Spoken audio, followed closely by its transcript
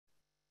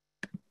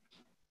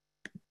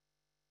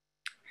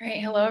All right,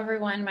 hello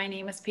everyone. My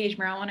name is Paige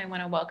Merrill, and I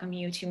want to welcome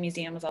you to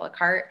Museums a la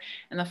carte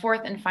and the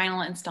fourth and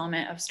final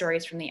installment of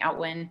Stories from the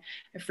Outwin,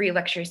 a free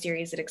lecture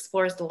series that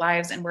explores the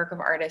lives and work of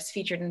artists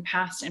featured in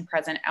past and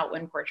present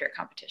Outwin portrait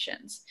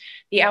competitions.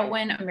 The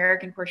Outwin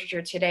American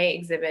Portraiture Today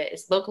exhibit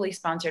is locally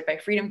sponsored by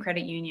Freedom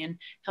Credit Union,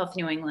 Health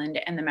New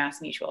England, and the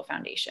Mass Mutual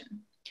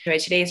Foundation. Enjoy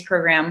today's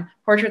program,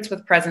 Portraits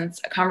with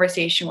Presence, a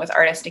conversation with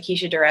artists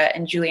Nekisha, Durrett,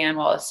 and Julianne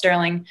Wallace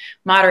Sterling,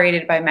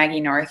 moderated by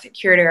Maggie North,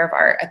 Curator of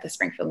Art at the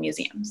Springfield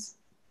Museums.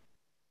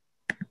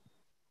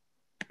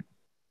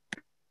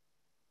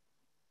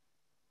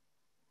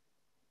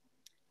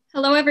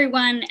 Hello,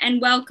 everyone,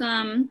 and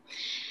welcome.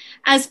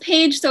 As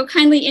Paige so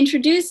kindly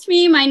introduced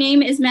me, my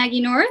name is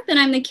Maggie North, and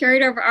I'm the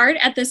Curator of Art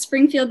at the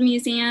Springfield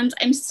Museums.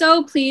 I'm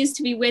so pleased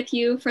to be with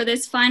you for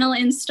this final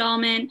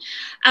installment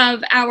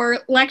of our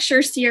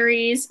lecture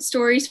series,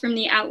 Stories from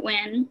the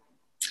Outwin.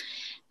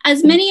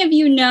 As many of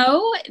you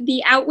know,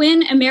 the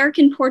Outwin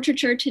American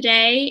Portraiture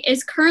Today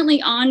is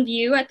currently on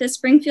view at the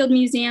Springfield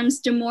Museum's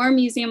D'Amour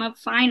Museum of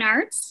Fine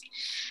Arts.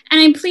 And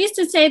I'm pleased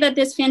to say that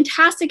this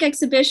fantastic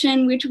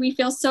exhibition, which we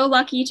feel so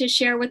lucky to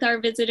share with our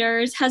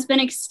visitors, has been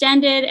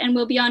extended and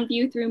will be on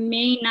view through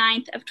May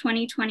 9th of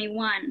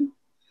 2021.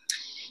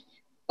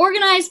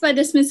 Organized by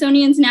the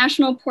Smithsonian's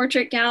National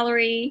Portrait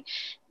Gallery,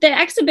 the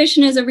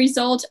exhibition is a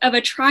result of a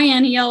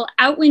triennial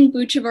Outwin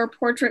Boochever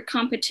Portrait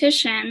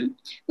Competition,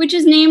 which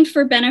is named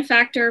for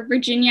benefactor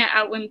Virginia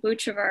Outwin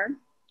Boochever.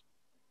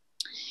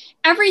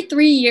 Every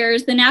 3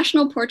 years, the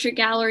National Portrait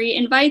Gallery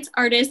invites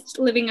artists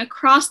living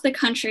across the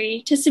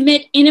country to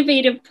submit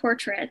innovative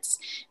portraits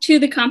to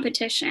the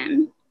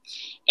competition.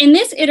 In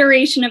this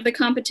iteration of the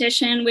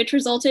competition, which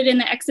resulted in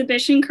the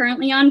exhibition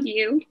currently on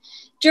view,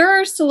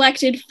 jurors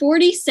selected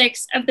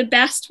 46 of the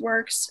best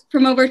works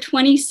from over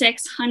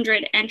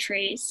 2,600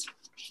 entries.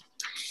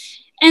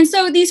 And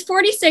so these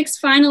 46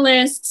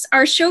 finalists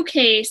are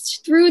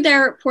showcased through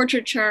their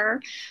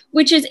portraiture,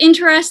 which is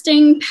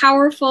interesting,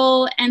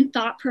 powerful, and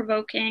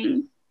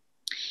thought-provoking.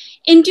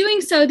 In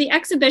doing so, the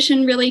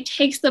exhibition really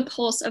takes the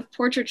pulse of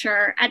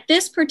portraiture at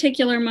this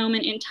particular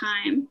moment in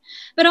time,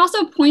 but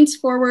also points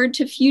forward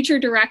to future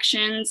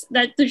directions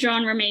that the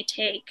genre may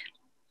take.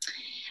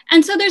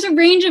 And so there's a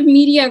range of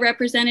media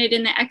represented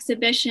in the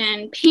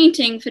exhibition: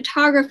 painting,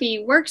 photography,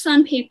 works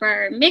on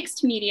paper,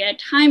 mixed media,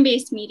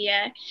 time-based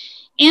media,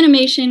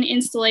 animation,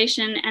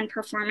 installation, and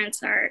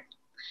performance art.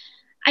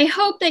 I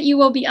hope that you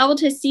will be able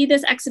to see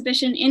this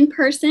exhibition in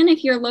person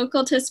if you're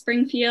local to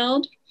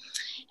Springfield.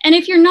 And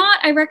if you're not,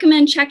 I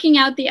recommend checking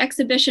out the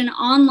exhibition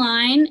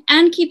online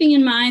and keeping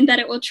in mind that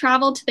it will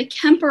travel to the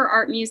Kemper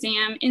Art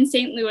Museum in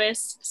St.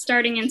 Louis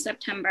starting in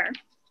September.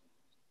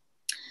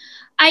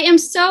 I am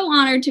so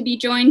honored to be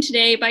joined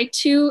today by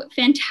two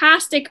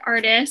fantastic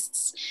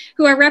artists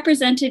who are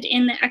represented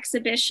in the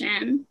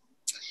exhibition.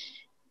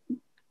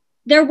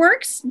 Their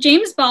works,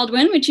 James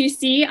Baldwin, which you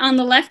see on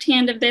the left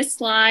hand of this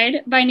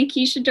slide, by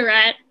Nekisha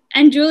Durrett,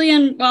 and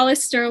Julianne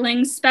Wallace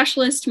Sterling's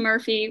Specialist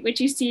Murphy, which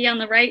you see on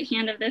the right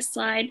hand of this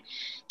slide,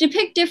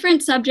 depict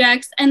different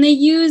subjects, and they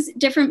use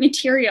different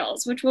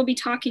materials, which we'll be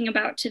talking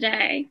about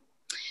today.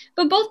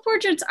 But both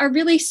portraits are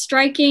really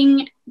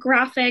striking,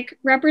 graphic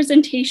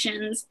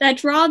representations that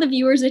draw the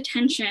viewer's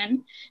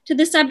attention to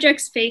the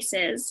subject's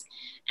faces,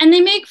 and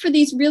they make for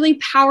these really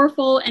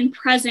powerful and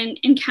present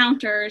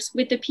encounters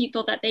with the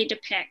people that they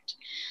depict.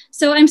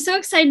 So I'm so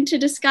excited to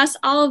discuss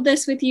all of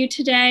this with you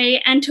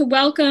today and to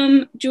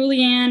welcome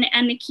Julianne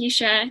and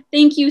Nekisha.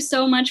 Thank you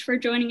so much for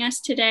joining us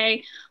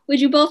today. Would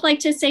you both like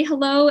to say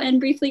hello and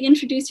briefly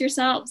introduce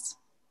yourselves?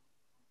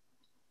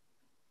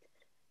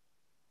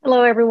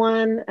 Hello,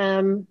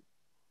 everyone.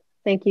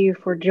 Thank you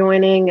for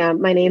joining.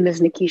 My name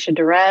is Nekisha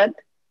Durrett.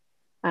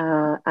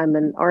 I'm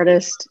an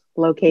artist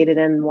located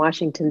in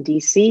Washington,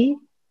 D.C.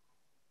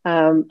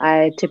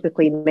 I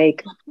typically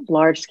make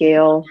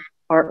large-scale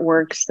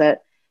artworks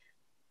that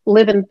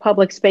live in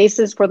public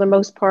spaces for the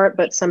most part,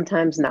 but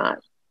sometimes not.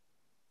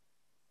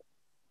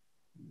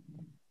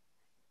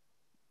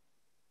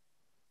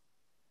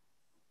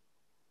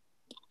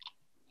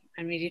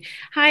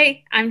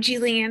 Hi, I'm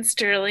Julianne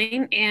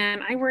Sterling,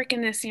 and I work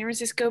in the San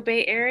Francisco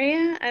Bay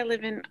Area. I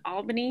live in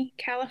Albany,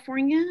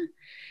 California,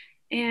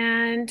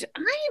 and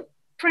I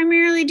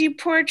primarily do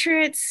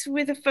portraits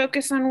with a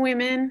focus on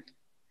women.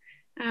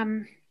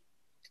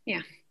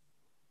 Yeah,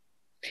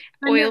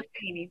 oil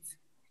paintings.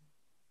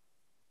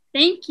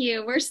 Thank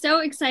you. We're so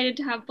excited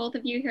to have both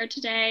of you here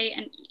today,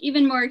 and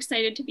even more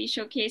excited to be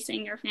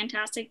showcasing your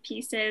fantastic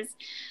pieces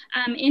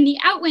in the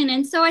Outwin.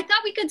 And so I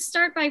thought we could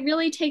start by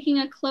really taking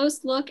a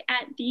close look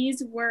at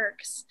these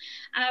works.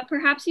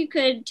 Perhaps you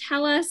could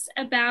tell us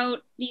about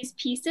these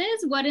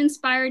pieces, what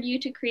inspired you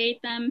to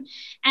create them,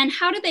 and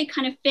how do they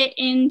kind of fit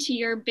into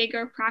your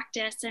bigger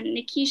practice? And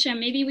Nekisha,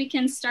 maybe we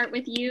can start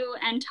with you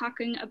and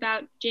talking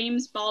about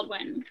James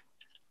Baldwin.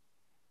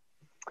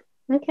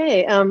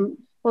 Okay.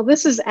 Well,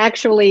 this is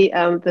actually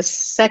the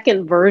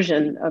second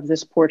version of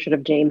this portrait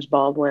of James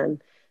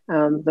Baldwin.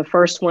 The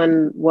first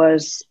one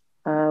was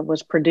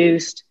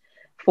produced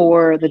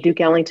for the Duke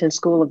Ellington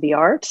School of the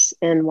Arts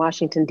in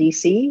Washington,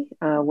 D.C.,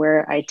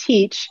 where I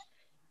teach.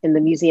 in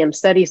the Museum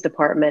Studies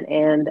department,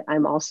 and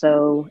I'm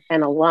also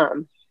an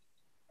alum.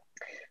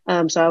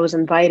 So I was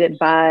invited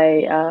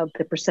by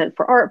the Percent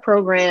for Art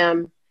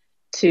program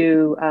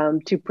to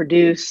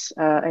produce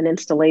an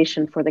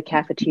installation for the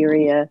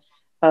cafeteria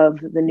of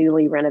the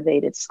newly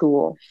renovated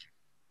school.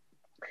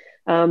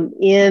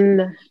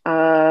 In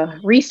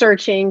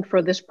researching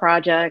for this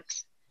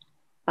project,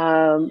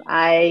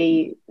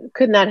 I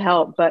could not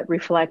help but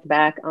reflect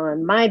back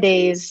on my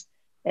days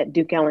at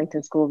Duke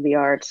Ellington School of the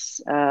Arts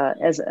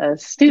as a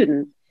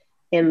student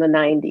in the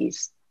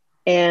 90s,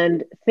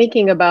 and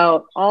thinking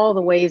about all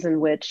the ways in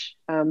which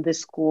this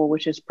school,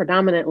 which is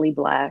predominantly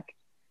Black,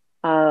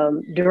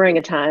 during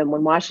a time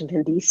when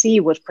Washington, D.C.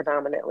 was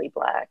predominantly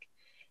Black,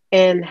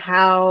 and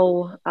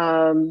how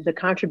the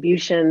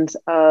contributions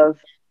of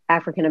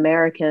African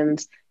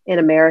Americans in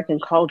American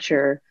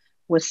culture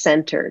was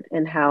centered,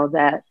 and how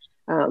that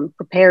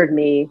prepared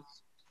me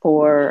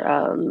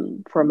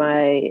for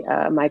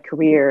my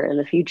career in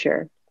the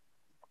future.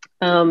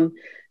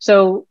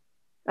 So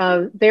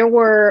there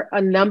were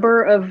a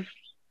number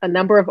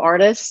of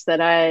artists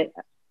that I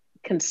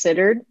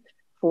considered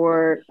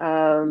for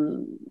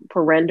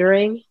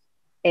rendering,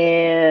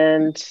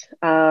 and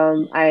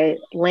I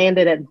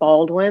landed at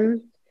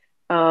Baldwin,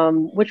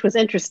 which was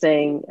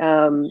interesting.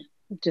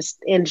 Just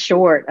in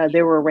short,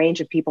 there were a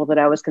range of people that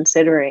I was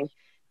considering,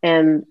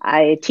 and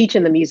I teach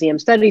in the Museum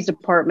Studies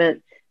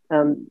department.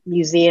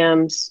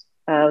 Museums,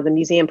 the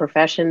museum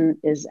profession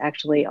is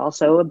actually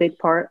also a big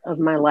part of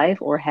my life,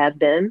 or had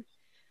been.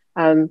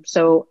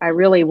 So I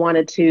really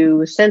wanted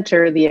to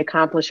center the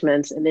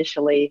accomplishments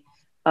initially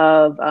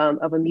of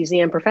a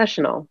museum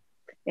professional.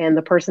 And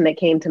the person that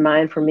came to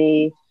mind for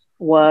me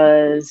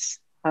was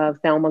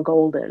Thelma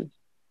Golden.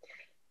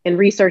 In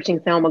researching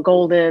Thelma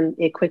Golden,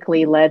 it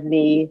quickly led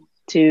me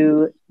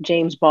to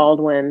James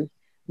Baldwin,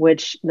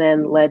 which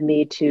then led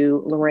me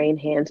to Lorraine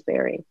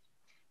Hansberry.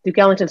 Duke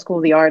Ellington School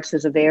of the Arts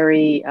is a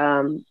very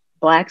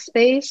Black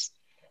space,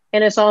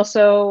 and it's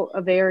also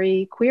a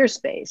very queer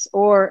space,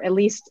 or at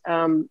least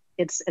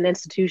it's an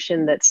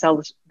institution that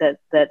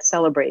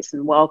celebrates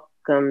and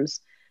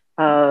welcomes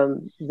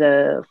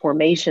the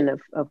formation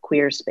of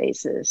queer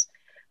spaces.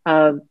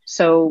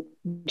 So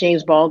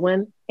James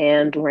Baldwin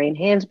and Lorraine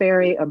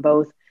Hansberry are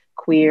both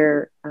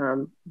queer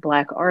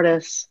Black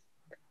artists,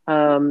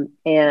 and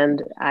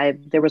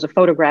there was a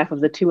photograph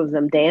of the two of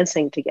them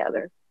dancing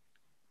together,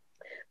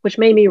 which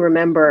made me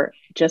remember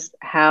just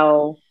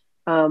how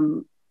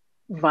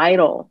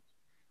vital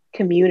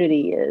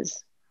community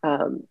is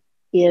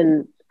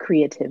in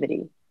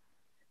creativity.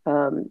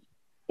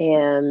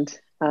 And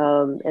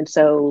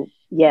so,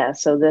 yeah,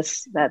 so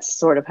that's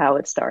sort of how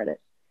it started.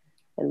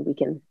 And we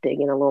can dig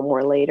in a little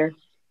more later.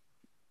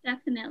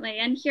 Definitely.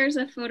 And here's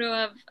a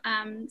photo of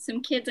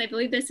some kids, I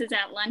believe this is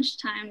at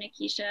lunchtime,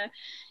 Nekisha,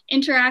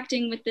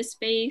 interacting with the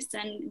space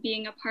and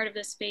being a part of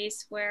the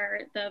space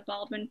where the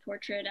Baldwin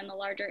portrait and the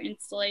larger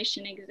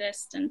installation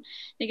exist. And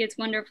I think it's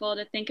wonderful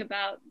to think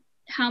about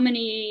how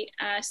many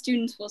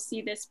students will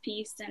see this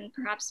piece and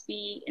perhaps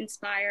be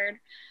inspired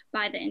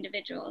by the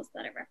individuals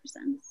that it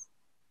represents.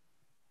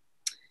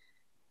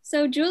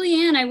 So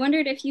Julianne, I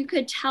wondered if you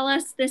could tell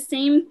us the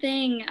same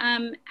thing.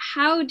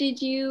 How did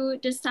you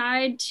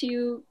decide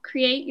to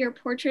create your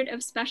portrait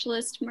of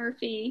Specialist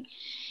Murphy,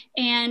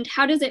 and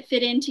how does it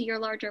fit into your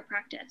larger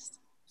practice?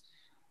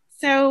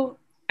 So,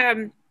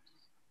 I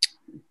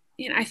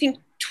think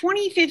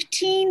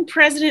 2015,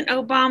 President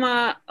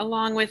Obama,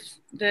 along with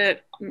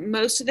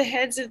most of the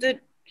heads of the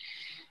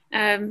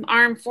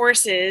armed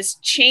forces,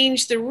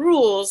 changed the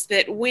rules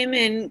that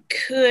women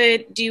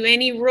could do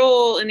any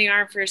role in the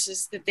armed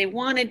forces that they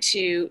wanted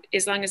to,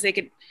 as long as they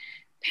could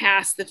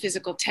pass the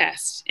physical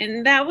test.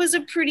 And that was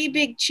a pretty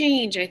big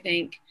change, I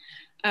think.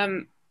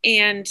 And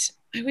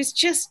I was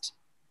just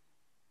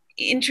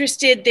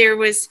interested. There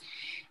was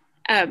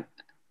a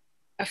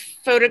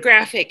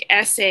photographic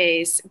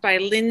essays by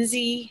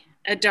Lindsay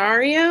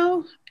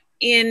Addario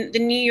in the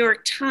New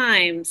York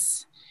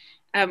Times,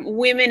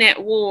 Women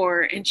at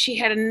War, and she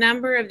had a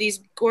number of these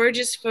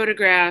gorgeous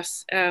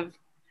photographs of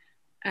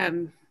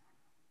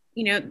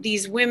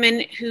these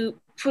women who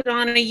put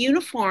on a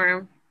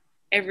uniform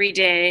every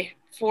day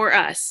for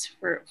us,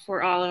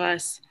 for all of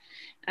us,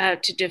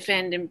 to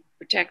defend and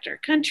protect our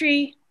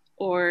country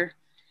or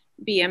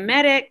be a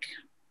medic.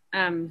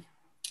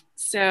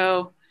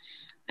 So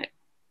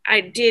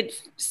I did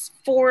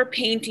 4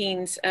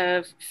 paintings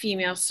of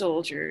female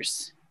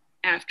soldiers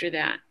after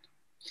that.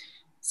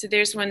 So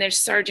there's one, there's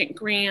Sergeant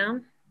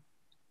Graham.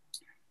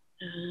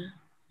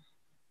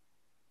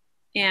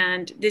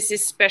 And this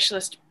is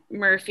Specialist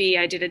Murphy.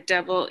 I did a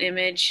double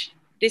image.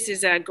 This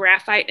is a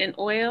graphite and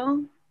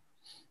oil.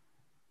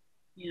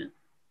 Yeah.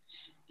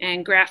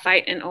 And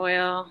graphite and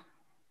oil,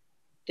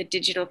 the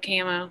digital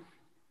camo.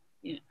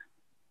 Yeah.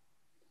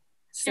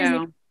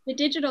 So the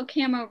digital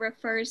camo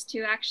refers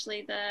to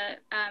actually the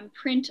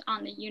print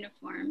on the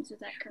uniforms. Is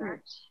that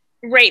correct?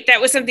 Right.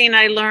 That was something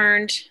I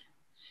learned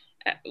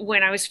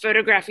when I was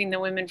photographing the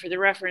women for the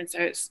reference.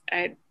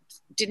 I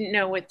didn't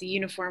know what the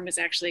uniform was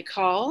actually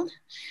called.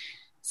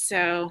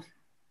 So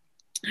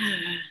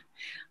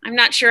I'm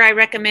not sure I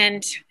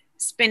recommend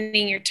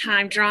spending your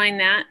time drawing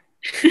that.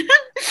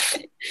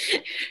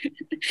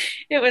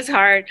 It was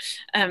hard.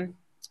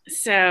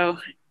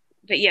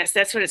 But yes,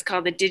 that's what it's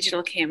called, the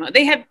digital camo.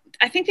 I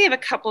think they have a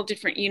couple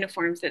different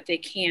uniforms that they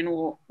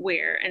can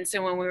wear. And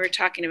so when we were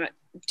talking about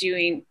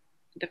doing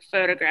the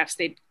photographs,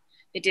 they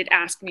did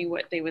ask me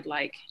what they would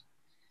like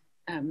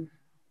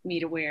me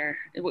to wear,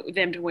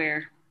 them to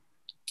wear.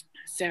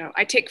 So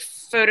I take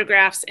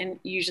photographs and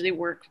usually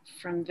work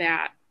from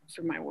that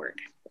for my work.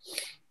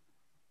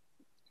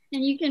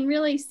 And you can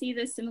really see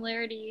the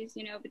similarities,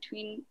 you know,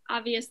 between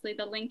obviously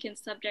the Lincoln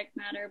subject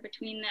matter,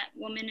 between that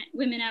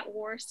Women at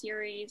War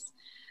series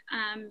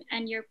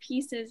and your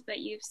pieces, but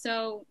you've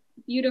so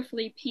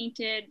beautifully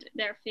painted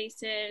their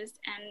faces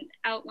and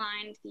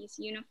outlined these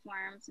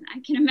uniforms. And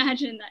I can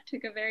imagine that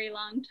took a very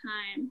long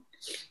time.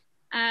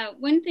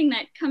 One thing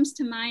that comes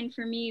to mind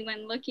for me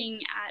when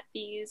looking at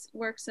these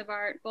works of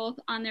art, both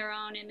on their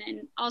own and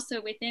then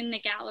also within the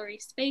gallery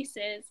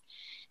spaces,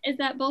 is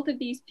that both of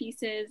these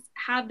pieces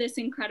have this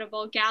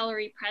incredible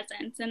gallery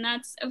presence. And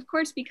that's, of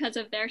course, because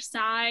of their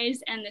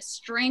size and the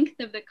strength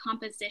of the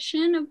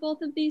composition of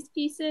both of these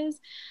pieces,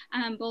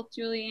 both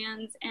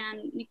Julianne's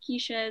and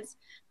Nekisha's,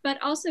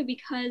 but also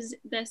because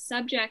the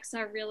subjects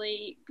are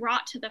really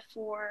brought to the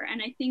fore.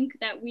 And I think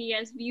that we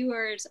as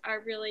viewers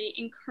are really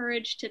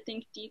encouraged to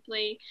think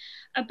deeply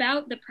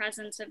about the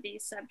presence of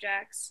these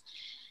subjects.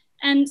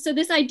 And so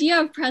this idea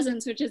of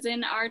presence, which is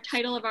in our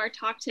title of our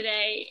talk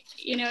today,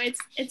 you know, it's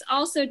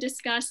also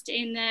discussed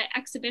in the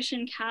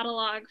exhibition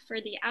catalog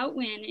for the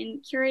Outwin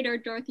in curator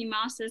Dorothy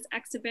Moss's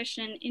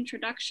exhibition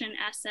introduction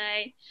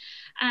essay.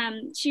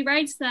 She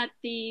writes that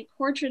the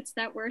portraits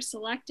that were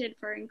selected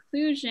for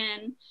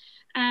inclusion,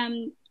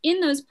 in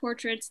those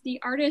portraits,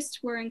 the artists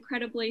were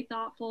incredibly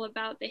thoughtful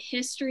about the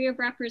history of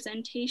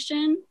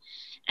representation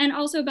and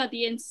also about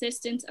the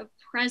insistence of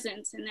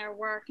presence in their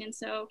work. And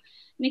so,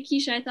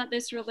 Nekisha, I thought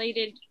this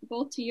related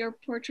both to your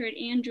portrait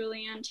and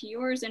Julianne to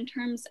yours in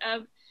terms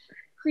of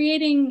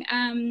creating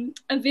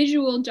a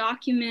visual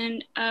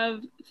document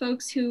of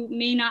folks who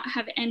may not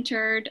have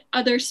entered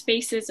other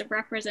spaces of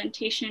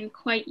representation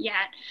quite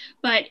yet,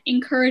 but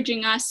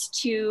encouraging us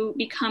to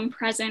become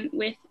present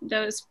with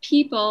those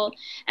people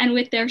and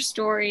with their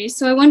stories.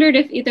 So I wondered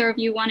if either of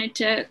you wanted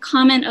to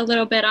comment a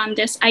little bit on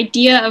this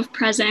idea of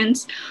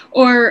presence,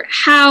 or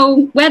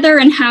whether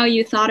and how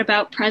you thought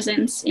about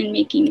presence in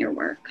making your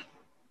work.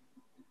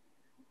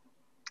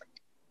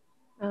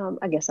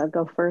 I guess I'll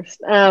go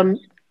first.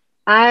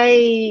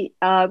 It's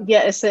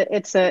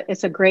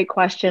a great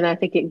question. I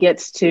think it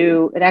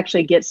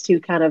actually gets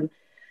to kind of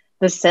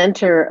the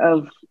center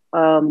of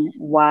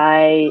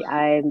why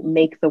I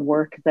make the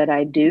work that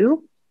I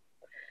do.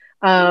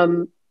 I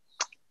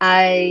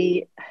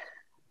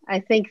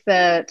think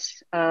that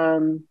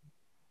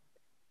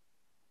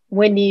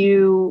when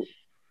you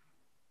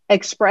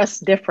express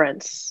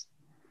difference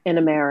in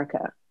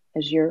America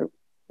as you're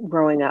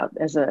growing up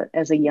as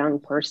a young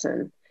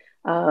person,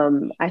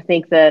 I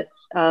think that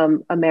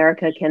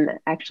America can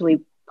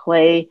actually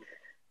play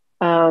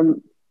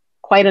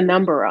quite a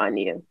number on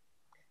you.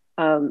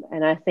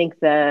 And I think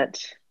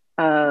that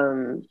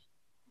that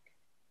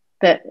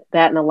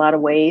in a lot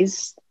of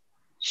ways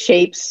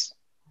shapes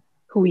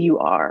who you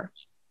are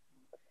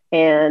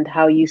and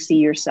how you see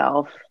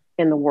yourself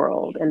in the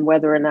world and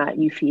whether or not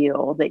you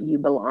feel that you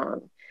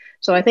belong.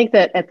 So I think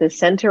that at the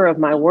center of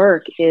my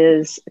work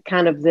is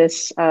kind of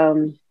this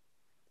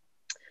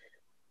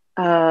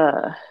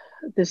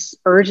this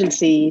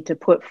urgency to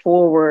put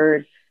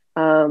forward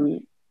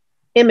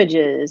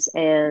images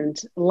and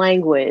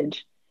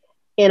language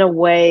in a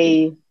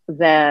way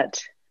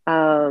that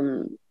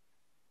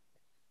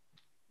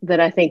that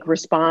I think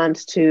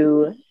responds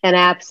to an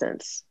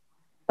absence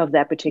of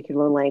that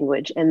particular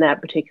language and that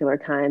particular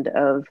kind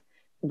of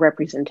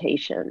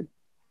representation.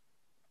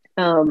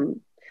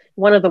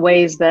 One of the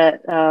ways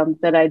that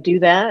that I do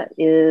that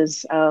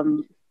is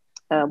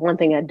one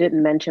thing I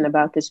didn't mention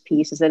about this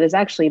piece is that it's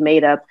actually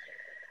made up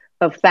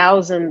of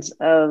thousands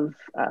of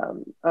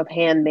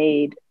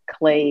handmade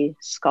clay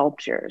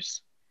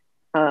sculptures,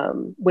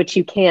 which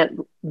you can't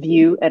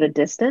view at a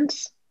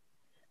distance.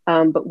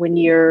 But when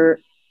you're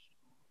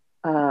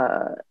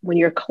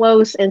in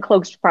close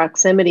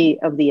proximity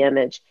of the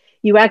image,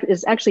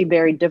 it's actually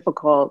very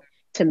difficult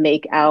to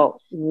make out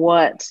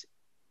what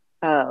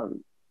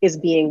is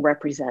being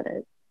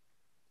represented.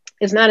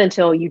 It's not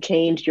until you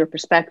change your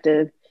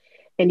perspective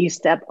and you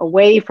step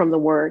away from the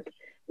work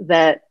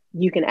that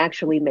you can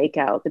actually make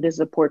out that this is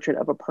a portrait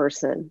of a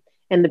person.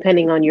 And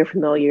depending on your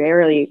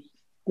familiarity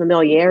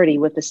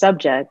with the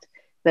subject,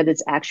 that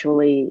it's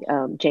actually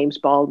James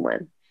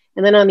Baldwin.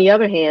 And then on the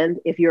other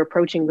hand, if you're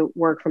approaching the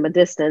work from a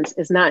distance,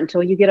 it's not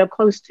until you get up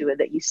close to it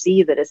that you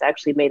see that it's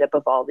actually made up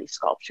of all these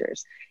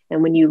sculptures.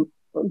 And when you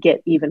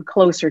get even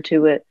closer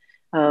to it,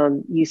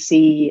 you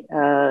see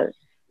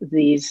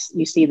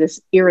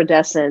this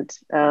iridescent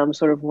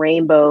sort of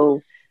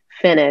rainbow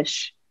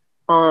finish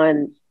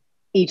on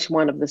each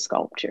one of the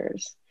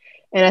sculptures.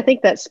 And I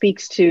think that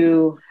speaks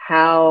to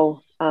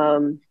how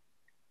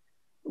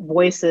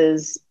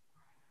voices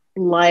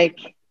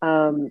like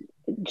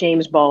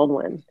James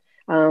Baldwin,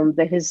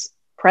 that his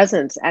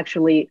presence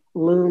actually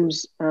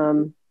looms,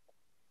 for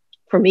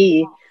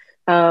me,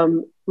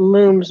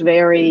 looms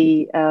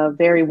very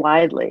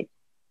widely,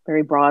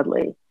 very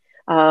broadly.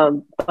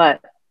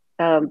 But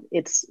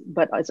it's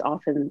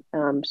often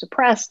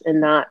suppressed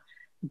and not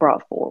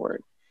brought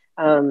forward.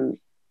 For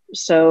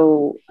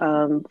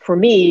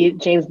me,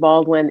 James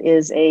Baldwin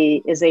is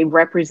a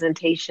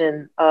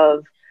representation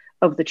of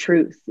the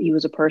truth. He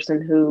was a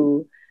person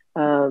who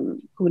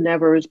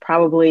never was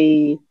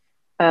probably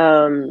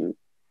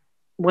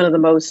one of the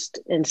most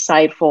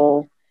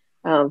insightful,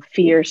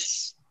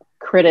 fierce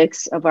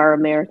critics of our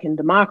American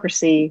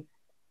democracy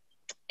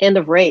and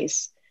of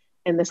race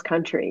in this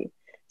country.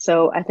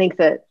 So I think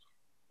that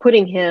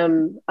putting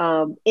him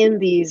in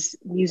these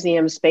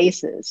museum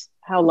spaces,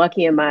 how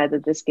lucky am I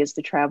that this gets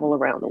to travel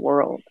around the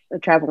world,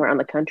 travel around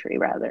the country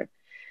rather,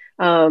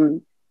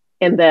 and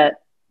that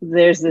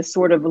there's this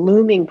sort of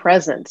looming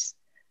presence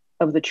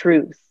of the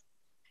truth,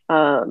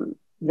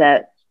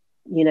 that,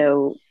 you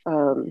know,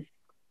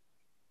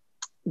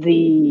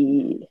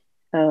 the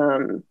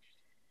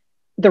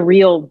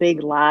real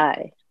big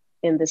lie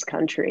in this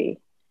country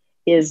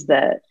is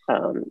that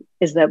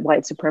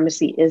white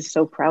supremacy is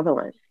so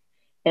prevalent,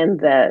 and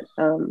that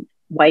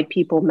white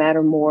people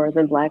matter more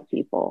than Black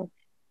people,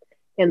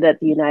 and that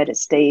the United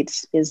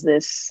States is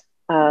this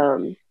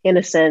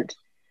innocent,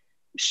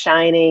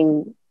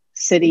 shining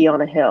city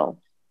on a hill.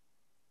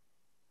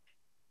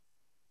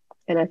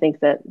 And I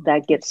think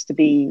that gets to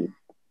be,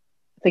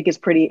 I think it's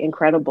pretty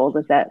incredible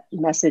that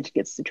message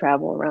gets to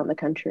travel around the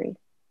country.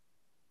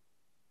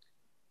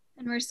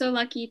 And we're so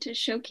lucky to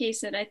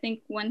showcase it. I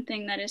think one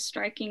thing that is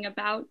striking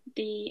about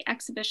the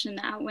exhibition,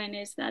 the Outwin,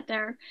 is that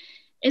there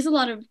is a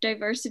lot of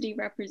diversity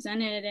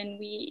represented, and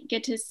we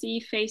get to see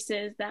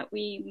faces that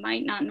we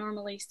might not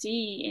normally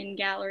see in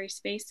gallery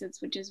spaces,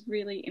 which is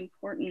really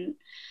important.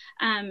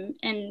 And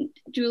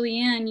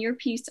Julianne, your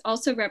piece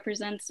also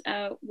represents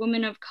a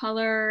woman of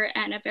color,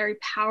 and a very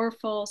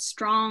powerful,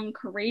 strong,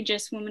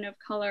 courageous woman of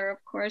color,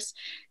 of course,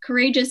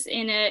 courageous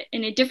in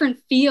a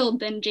different field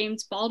than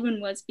James Baldwin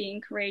was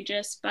being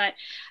courageous. But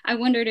I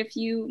wondered if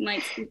you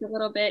might speak a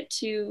little bit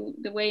to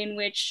the way in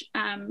which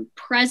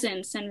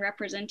presence and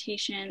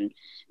representation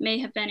may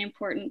have been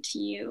important to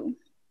you.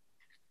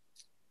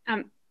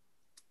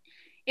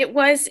 It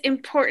was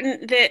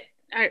important that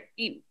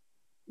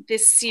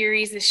this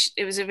series,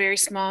 it was a very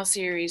small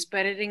series,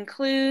 but it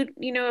include,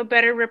 you know, a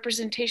better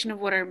representation of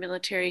what our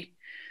military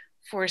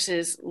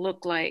forces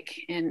look like,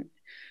 and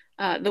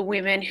the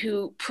women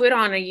who put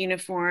on a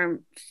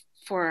uniform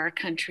for our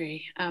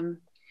country.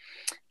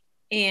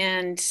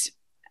 And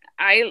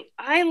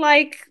I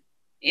like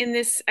in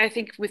this, I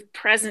think with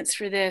presence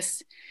for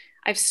this,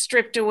 I've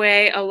stripped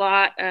away a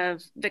lot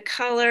of the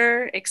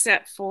color,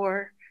 except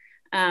for,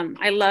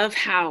 I love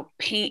how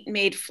paint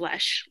made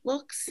flesh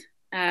looks.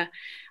 I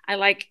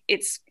like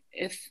it's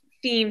a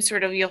theme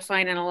sort of you'll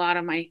find in a lot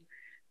of my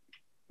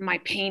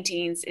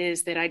paintings,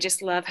 is that I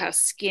just love how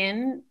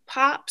skin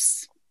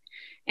pops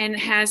and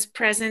has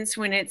presence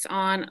when it's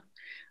on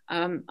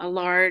a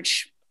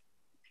large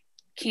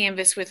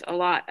canvas with a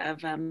lot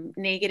of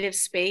negative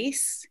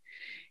space.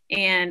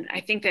 And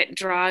I think that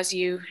draws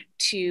you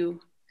to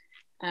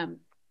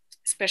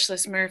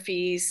Specialist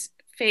Murphy's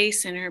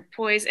face and her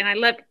poise. And I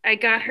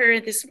got her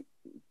at this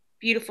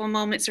beautiful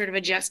moment sort of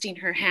adjusting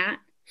her hat.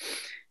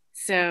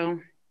 So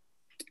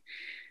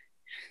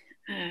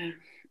I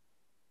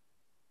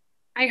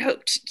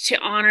hoped to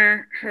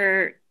honor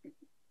her,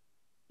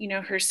 you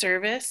know, her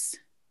service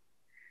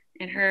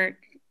and her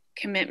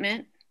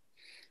commitment,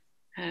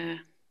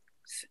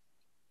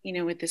 you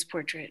know, with this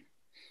portrait.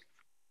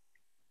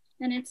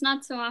 And it's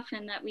not so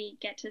often that we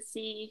get to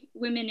see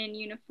women in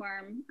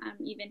uniform,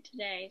 even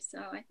today. So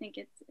I think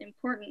it's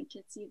important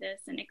to see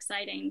this and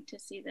exciting to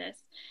see this.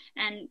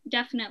 And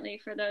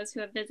definitely for those who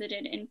have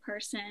visited in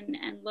person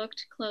and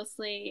looked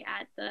closely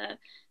at the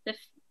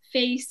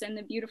face and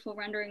the beautiful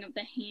rendering of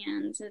the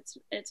hands,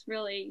 it's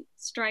really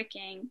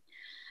striking.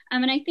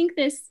 And I think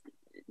this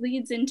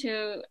leads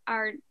into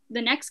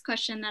the next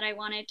question that I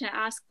wanted to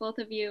ask both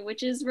of you,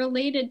 which is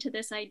related to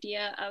this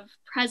idea of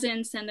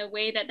presence and the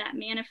way that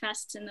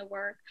manifests in the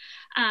work.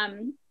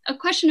 A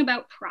question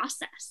about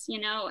process, you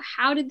know,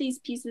 how did these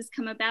pieces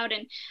come about,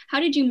 and how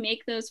did you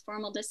make those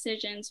formal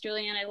decisions?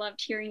 Julianne, I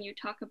loved hearing you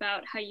talk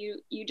about how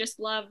you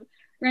just love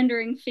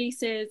rendering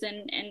faces,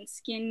 and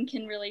skin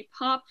can really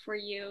pop for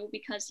you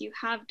because you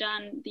have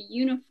done the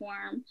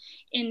uniform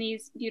in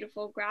these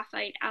beautiful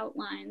graphite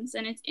outlines.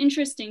 And it's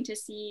interesting to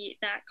see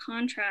that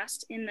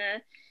contrast in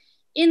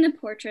the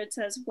portraits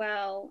as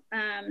well.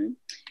 And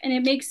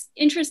it makes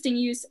interesting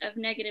use of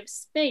negative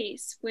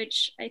space,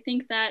 which I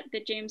think that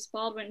the James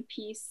Baldwin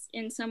piece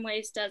in some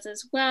ways does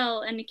as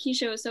well. And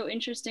Nekisha, it was so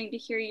interesting to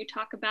hear you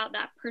talk about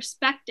that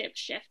perspective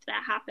shift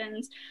that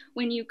happens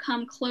when you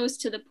come close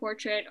to the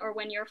portrait or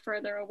when you're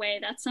further away.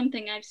 That's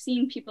something I've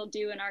seen people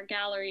do in our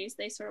galleries.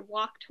 They sort of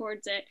walk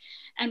towards it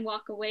and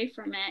walk away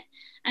from it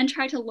and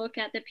try to look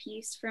at the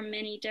piece from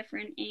many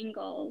different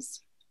angles.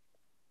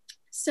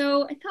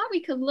 So I thought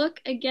we could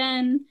look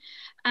again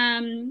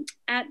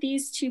at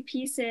these two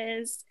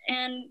pieces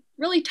and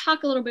really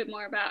talk a little bit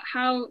more about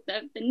how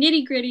the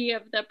nitty gritty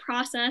of the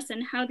process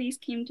and how these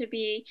came to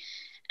be.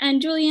 And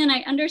Julianne,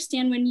 I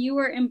understand when you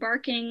were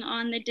embarking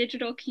on the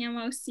digital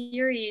camo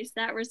series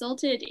that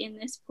resulted in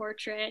this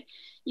portrait,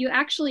 you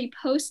actually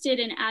posted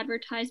an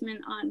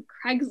advertisement on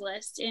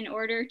Craigslist in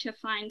order to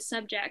find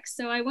subjects.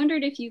 So I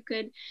wondered if you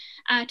could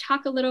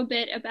talk a little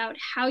bit about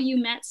how you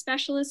met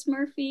Specialist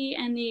Murphy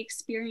and the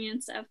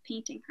experience of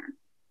painting her.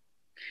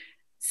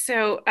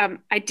 So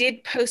I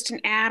did post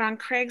an ad on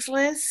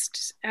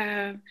Craigslist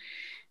and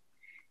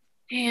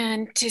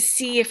to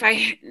see if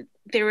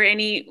there were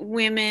any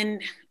women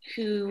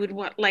who would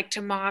like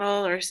to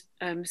model or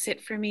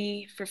sit for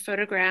me for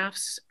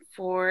photographs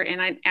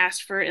and I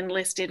asked for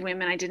enlisted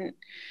women. I didn't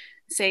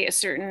say a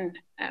certain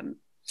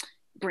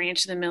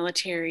branch of the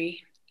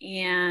military.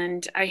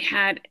 And I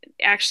had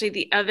actually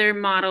the other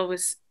model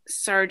was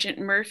Sergeant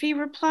Murphy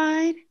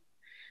replied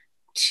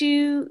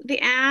to the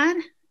ad.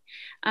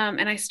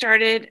 And I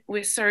started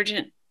with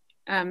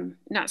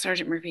not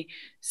Sergeant Murphy,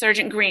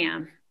 Sergeant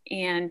Graham.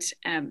 And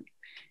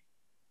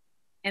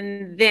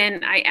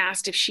then I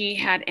asked if she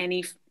had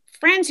any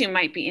friends who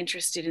might be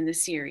interested in the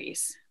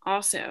series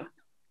also.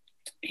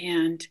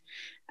 And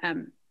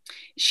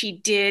she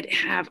did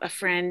have a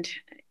friend,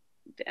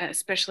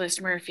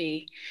 Specialist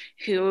Murphy,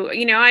 who,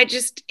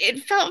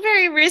 it felt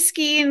very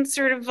risky and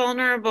sort of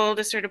vulnerable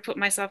to sort of put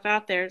myself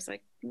out there. It's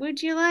like,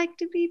 would you like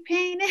to be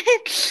painted?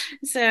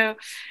 So,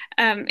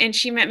 and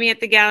she met me at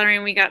the gallery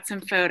and we got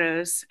some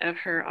photos of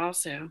her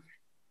also.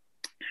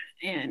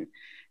 And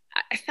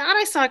I thought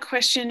I saw a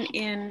question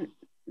in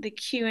the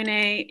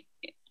Q&A,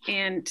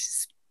 and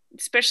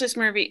Specialist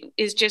Murphy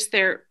is just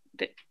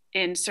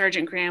and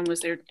Sergeant Graham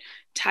was their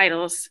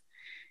titles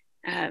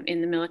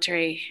in the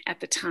military at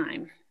the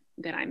time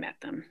that I met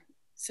them.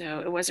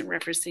 So it wasn't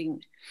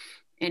referencing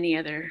any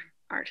other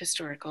art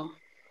historical.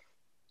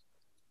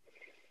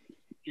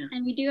 Yeah.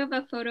 And we do have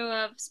a photo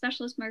of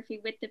Specialist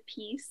Murphy with the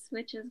piece,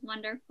 which is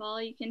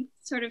wonderful. You can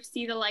sort of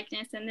see the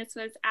likeness, and this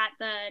was at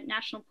the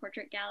National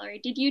Portrait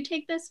Gallery. Did you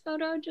take this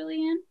photo,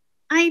 Julianne?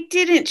 I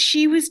didn't.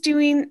 She was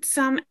doing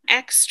some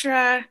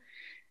extra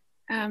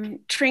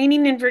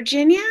training in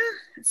Virginia,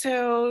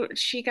 so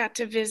she got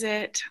to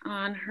visit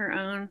on her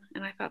own,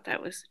 and I thought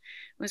that was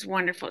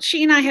wonderful.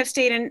 She and I have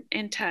stayed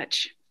in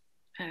touch,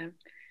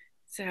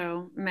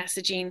 so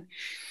messaging.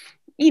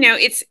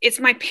 It's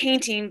my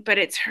painting, but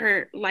it's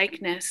her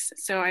likeness,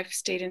 so I've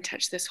stayed in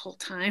touch this whole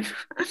time.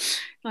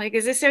 Like,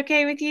 is this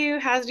okay with you?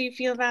 How do you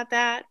feel about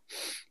that?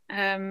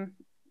 The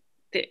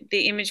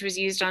image was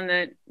used on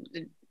the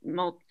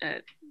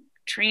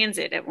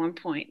transit at one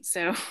point,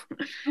 so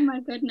oh my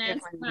goodness.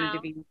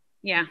 Wow.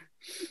 Yeah.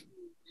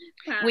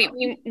 Wow.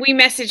 We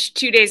messaged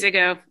 2 days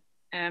ago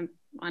on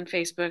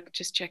Facebook,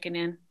 just checking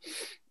in.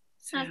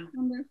 So, that's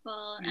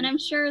wonderful. Yeah. And I'm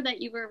sure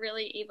that you were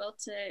really able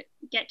to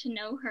get to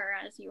know her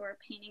as you were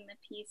painting the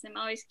piece. I'm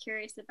always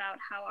curious about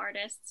how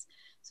artists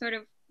sort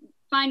of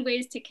find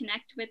ways to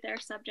connect with their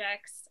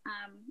subjects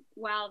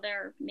while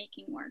they're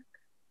making work.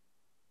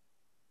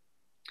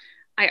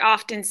 I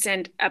often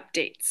send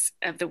updates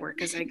of the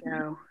work as I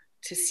go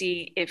to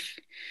see if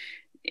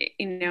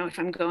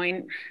I'm going,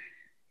 if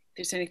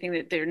there's anything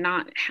that they're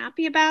not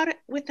happy about it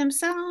with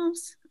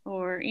themselves,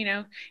 or,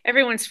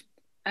 everyone's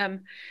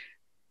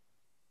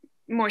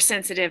more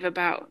sensitive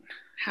about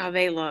how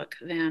they look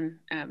than,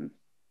 than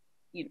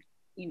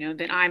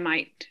I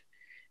might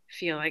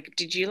feel like,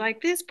 did you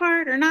like this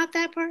part or not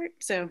that part?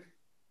 So.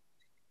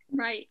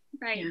 Right,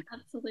 yeah.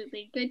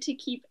 Absolutely. Good to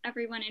keep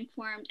everyone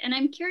informed. And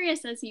I'm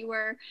curious, as you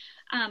were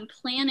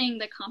planning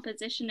the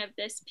composition of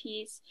this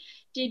piece,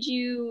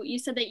 you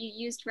said that you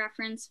used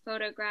reference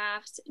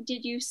photographs.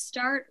 Did you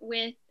start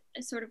with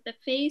sort of the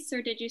face,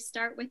 or did you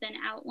start with an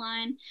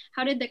outline?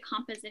 How did the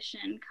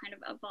composition kind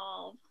of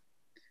evolve?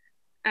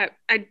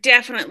 I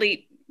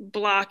definitely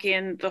block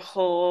in the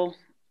whole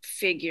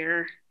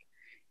figure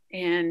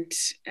and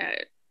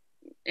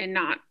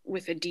not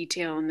with a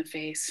detail in the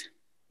face.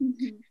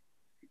 Mm-hmm.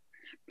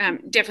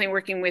 Definitely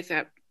working with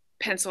a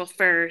pencil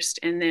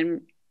first and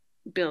then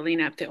building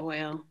up the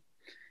oil.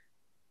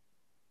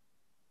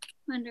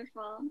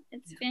 Wonderful.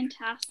 It's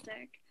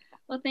fantastic.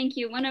 Well, thank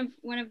you. One of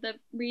the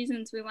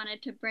reasons we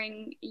wanted to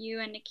bring you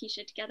and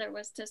Nekisha together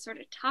was to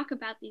sort of talk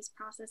about these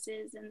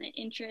processes and the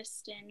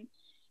interest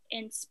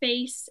in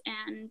space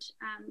and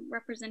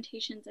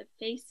representations of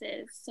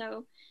faces.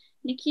 So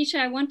Nekisha,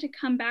 I want to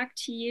come back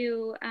to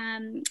you,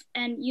 and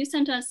you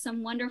sent us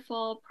some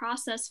wonderful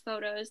process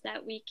photos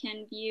that we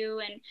can view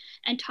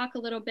and talk a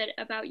little bit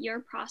about your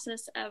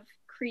process of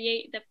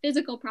the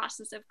physical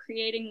process of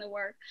creating the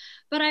work.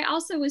 But I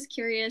also was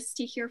curious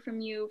to hear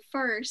from you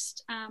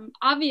first.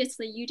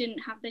 Obviously, you didn't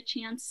have the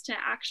chance to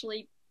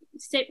actually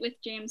sit with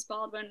James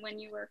Baldwin when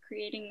you were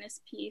creating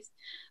this piece,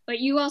 but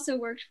you also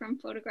worked from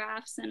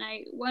photographs, and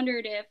I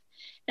wondered if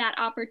that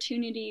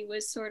opportunity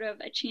was sort of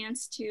a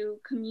chance to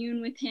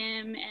commune with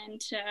him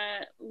and to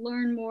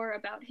learn more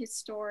about his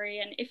story,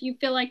 and if you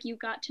feel like you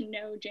got to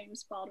know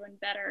James Baldwin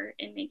better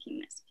in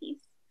making this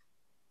piece.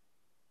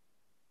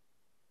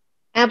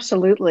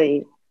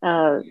 Absolutely.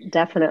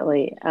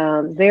 Definitely.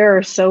 There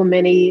are so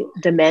many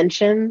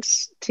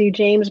dimensions to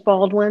James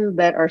Baldwin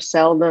that are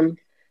seldom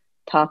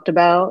talked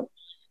about.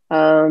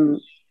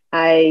 Um,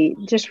 I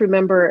just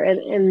remember,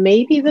 and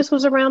maybe this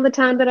was around the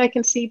time that I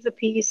conceived the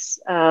piece.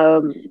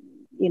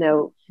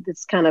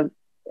 It's kind of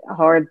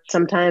hard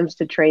sometimes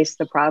to trace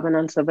the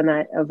provenance of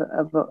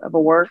a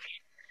work.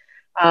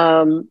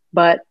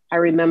 But I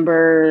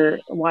remember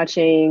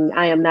watching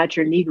I Am Not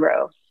Your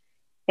Negro,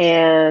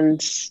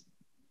 and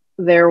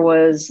there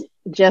was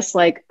just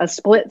like a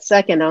split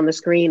second on the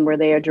screen where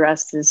they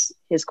addressed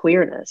his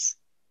queerness.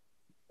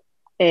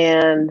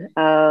 And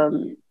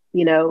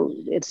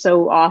it's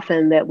so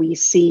often that we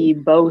see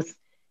both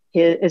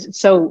it's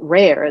so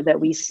rare that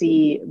we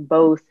see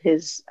both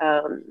his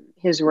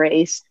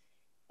race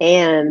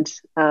and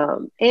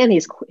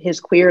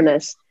his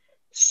queerness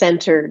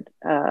centered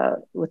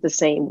with the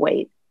same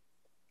weight.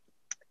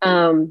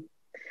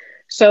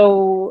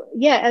 So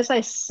yeah, as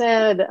I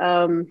said,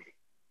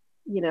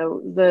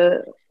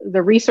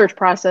 the research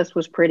process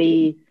was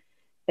pretty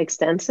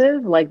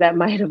extensive. Like that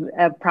might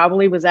have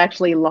probably was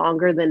actually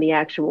longer than the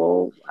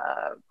actual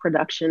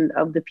production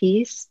of the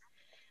piece.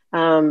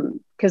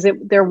 Because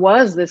there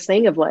was this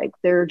thing of like,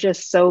 there are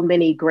just so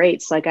many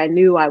greats. Like I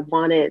knew I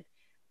wanted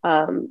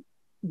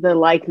the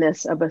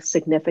likeness of a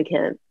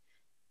significant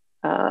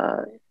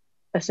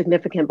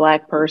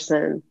Black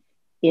person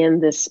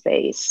in this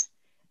space.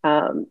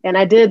 And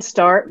I did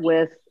start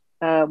with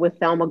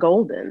Thelma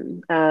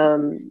Golden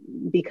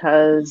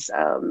because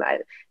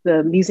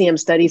the Museum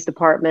Studies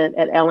Department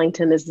at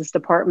Ellington is this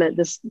department,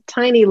 this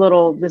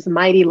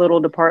mighty little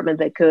department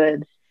that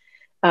could.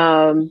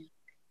 And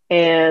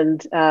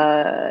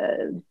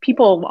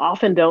people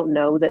often don't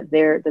know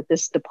that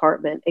this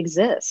department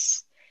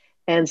exists.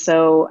 And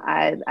so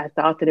I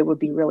thought that it would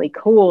be really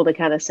cool to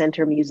kind of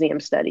center museum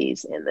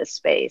studies in this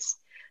space.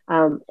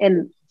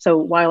 And so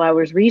while I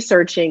was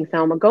researching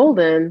Thelma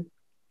Golden,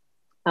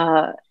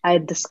 I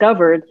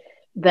discovered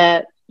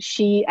that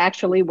she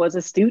actually was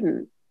a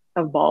student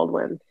of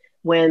Baldwin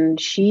when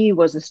she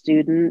was a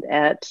student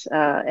at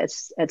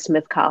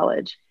Smith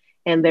College.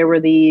 And there were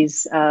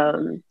these,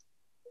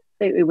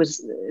 it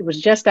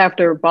was just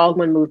after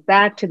Baldwin moved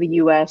back to the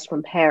US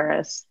from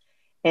Paris,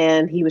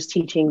 and he was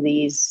teaching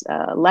these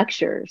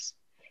lectures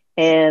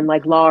and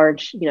like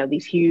large,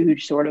 these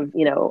huge sort of,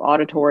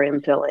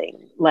 auditorium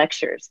filling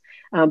lectures.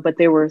 But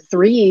there were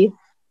three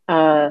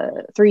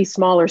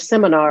smaller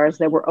seminars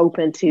that were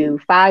open to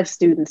 5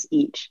 students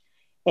each.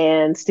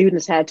 And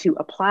students had to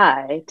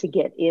apply to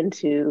get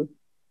into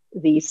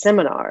these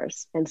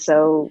seminars. And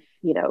so,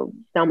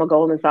 Thelma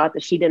Golden thought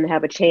that she didn't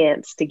have a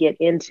chance to get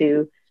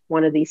into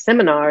one of these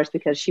seminars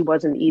because she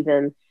wasn't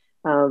even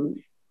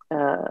an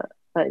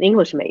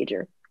English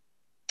major.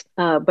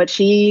 But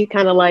she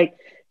kind of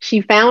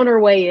she found her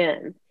way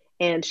in,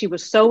 and she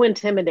was so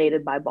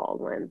intimidated by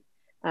Baldwin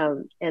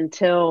and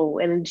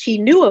she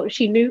knew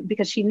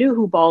because she knew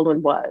who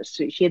Baldwin was.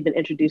 So she had been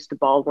introduced to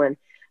Baldwin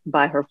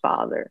by her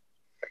father.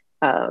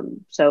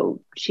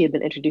 So she had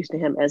been introduced to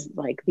him as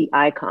like the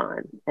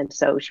icon. And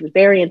so she was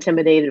very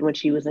intimidated when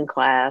she was in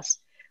class.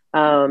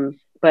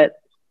 But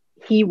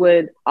he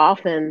would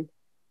often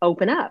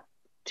open up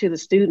to the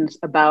students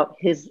about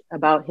his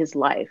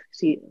life.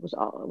 See, it was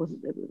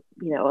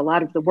a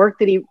lot of the work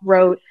that he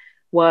wrote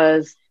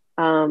was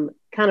kind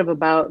of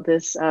about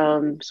this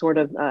sort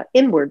of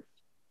inward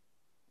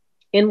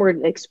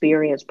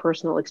experience,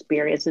 personal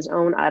experience, his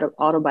own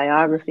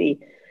autobiography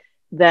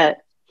that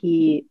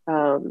he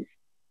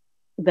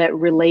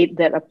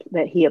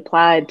that he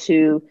applied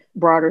to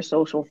broader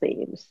social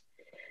themes.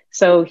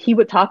 So he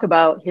would talk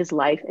about his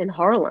life in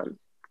Harlem.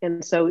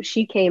 And so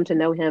she came to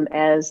know him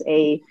as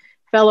a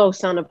fellow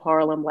son of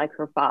Harlem, like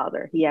her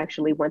father. He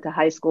actually went to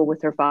high school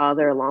with her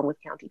father, along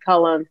with County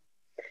Cullen.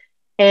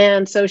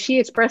 And so she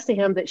expressed to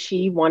him that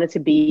she wanted to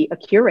be a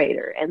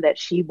curator and that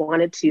she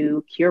wanted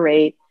to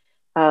curate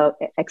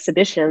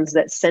exhibitions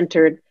that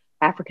centered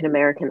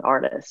African-American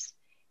artists.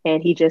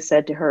 And he just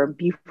said to her,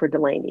 Buford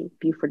Delaney,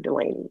 Buford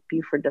Delaney,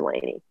 Buford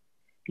Delaney.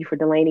 Buford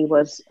Delaney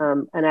was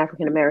an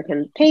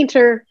African-American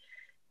painter,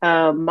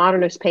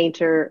 modernist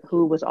painter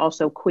who was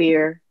also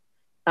queer.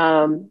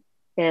 During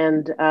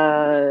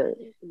the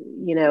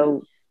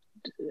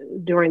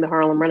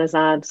Harlem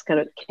Renaissance, kind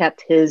of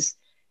kept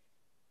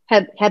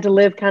had to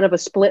live kind of a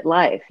split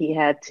life. He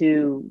had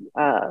to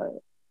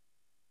kind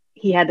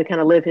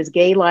of live his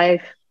gay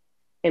life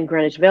in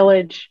Greenwich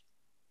Village,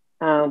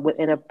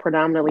 in a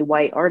predominantly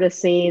white artist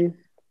scene,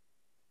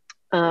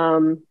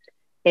 and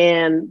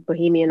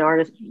bohemian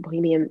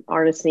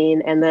artist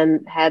scene, and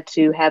then had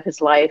to have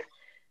his life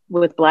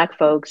with Black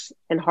folks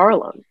in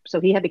Harlem. So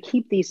he had to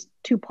keep these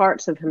two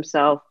parts of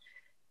himself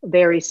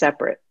very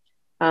separate.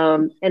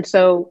 And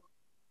so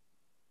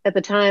at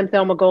the time,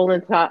 Thelma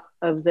Golden thought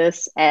of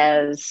this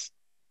as,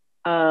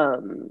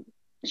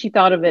 she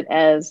thought of it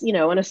as,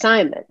 an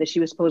assignment that she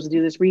was supposed to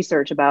do this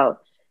research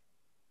about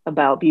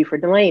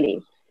Buford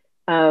Delaney.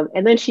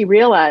 And then she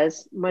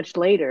realized much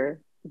later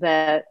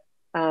that,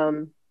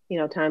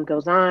 time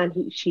goes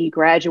on, she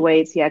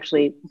graduates.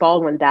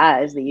 Baldwin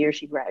dies the year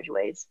she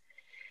graduates.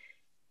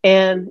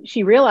 And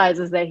she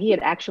realizes that he had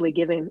actually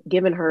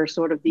given her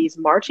sort of these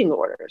marching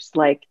orders,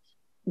 like,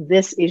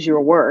 this is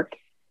your work.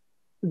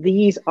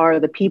 These are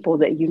the people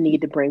that you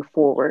need to bring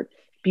forward.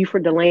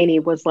 Buford Delaney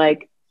was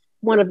like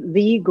one of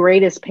the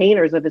greatest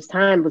painters of his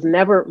time, was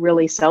never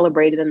really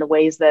celebrated in the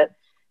ways that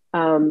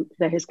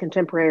his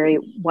contemporary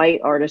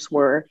white artists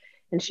were.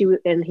 And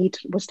he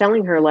was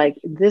telling her, like,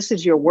 this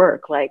is your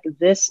work. Like,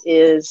 this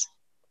is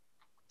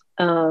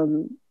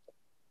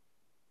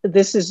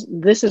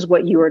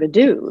what you are to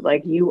do.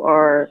 Like, you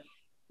are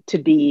to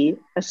be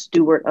a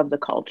steward of the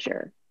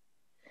culture.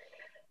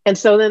 And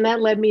so then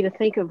that led me to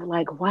think of,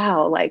 like,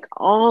 wow, like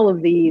all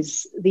of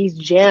these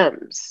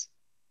gems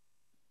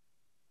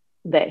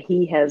that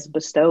he has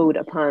bestowed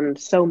upon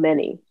so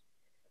many,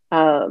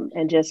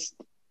 and just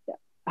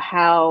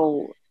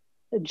how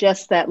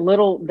just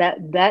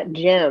that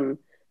gem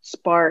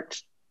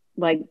sparked,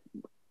 like,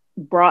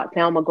 brought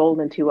Thelma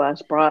Golden to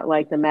us, brought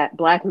like the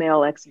Black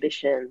Male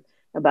exhibition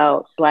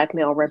about Black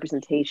male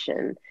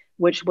representation,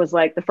 which was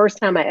like the first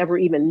time I ever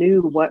even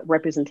knew what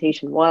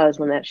representation was,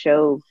 when that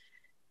show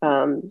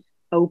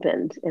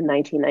opened in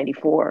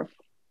 1994.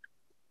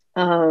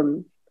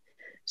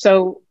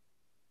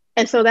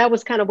 So that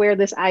was kind of where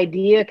this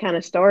idea kind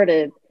of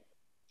started,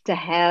 to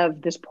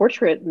have this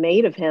portrait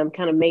made of him,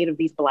 kind of made of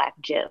these Black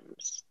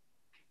gems.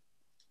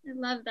 I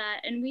love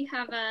that. And we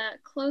have a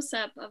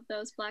close-up of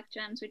those Black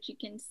gems, which you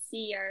can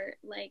see are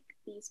like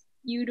these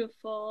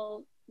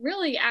beautiful,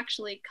 really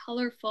actually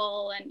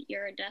colorful and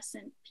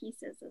iridescent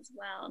pieces as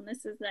well. And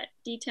this is that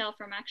detail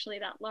from actually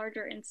that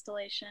larger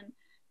installation,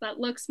 but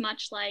looks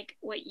much like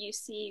what you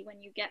see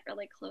when you get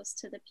really close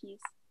to the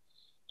piece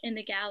in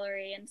the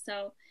gallery. And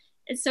so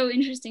it's so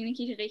interesting,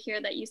 Nekisha, to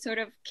hear that you sort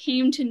of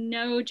came to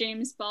know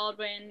James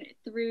Baldwin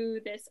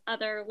through this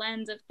other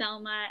lens of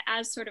Thelma,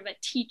 as sort of a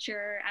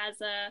teacher, as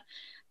a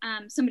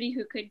somebody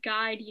who could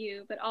guide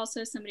you, but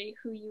also somebody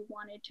who you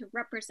wanted to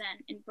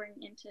represent and bring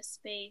into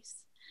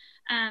space.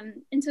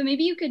 And so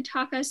maybe you could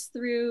talk us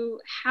through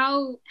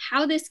how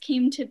this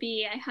came to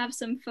be. I have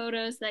some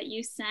photos that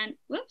you sent.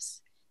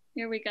 Whoops.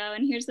 Here we go.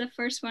 And here's the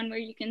first one where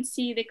you can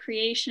see the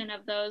creation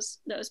of those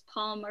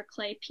polymer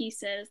clay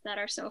pieces that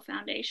are so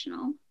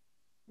foundational.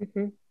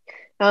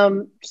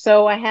 Mm-hmm.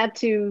 So I had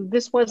to,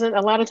 this wasn't,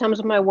 a lot of times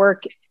with my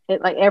work,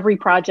 like every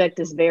project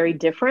is very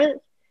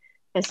different.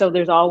 And so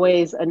there's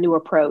always a new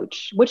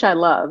approach, which I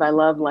love. I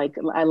love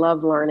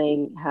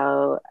learning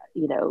how,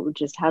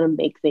 just how to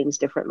make things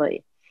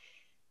differently.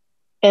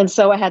 And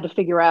so I had to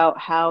figure out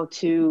how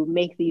to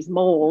make these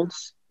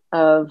molds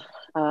of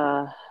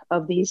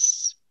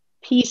these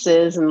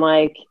pieces. And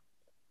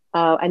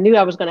I knew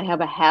I was going to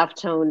have a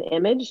halftone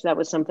image. That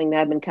was something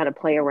that I've been kind of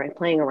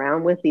playing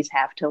around with, these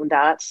halftone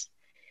dots.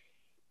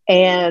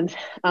 And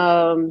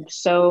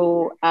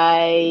so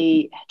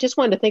I just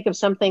wanted to think of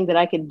something that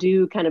I could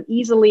do kind of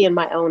easily in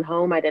my own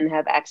home. I didn't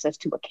have access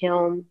to a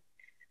kiln.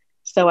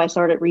 So I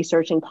started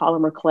researching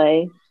polymer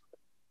clay.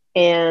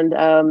 And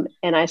I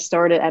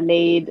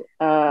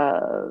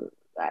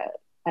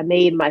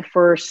made my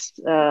first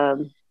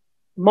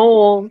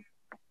mold,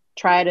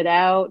 tried it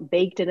out,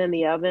 baked it in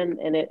the oven,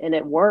 and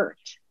it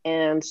worked.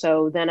 And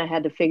so then I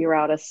had to figure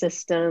out a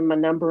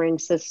numbering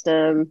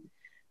system.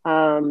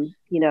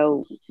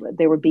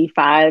 There would be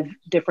 5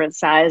 different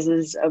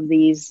sizes of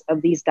these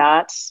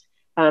dots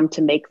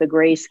to make the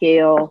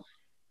grayscale.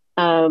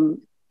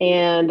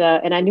 And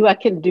I knew I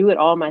couldn't do it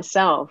all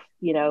myself.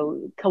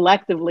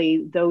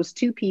 Collectively, those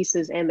 2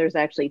 pieces, and there's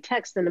actually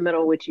text in the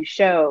middle, which you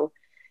show,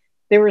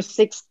 there were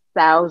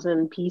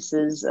 6,000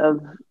 pieces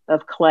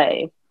of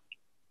clay.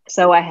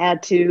 So I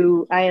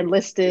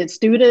enlisted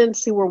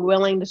students who were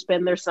willing to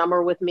spend their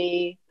summer with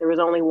me. There was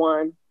only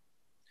one.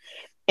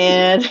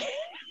 And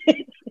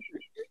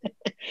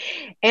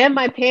and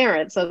my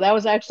parents. So that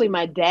was actually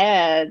my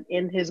dad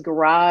in his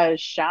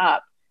garage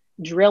shop,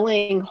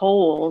 drilling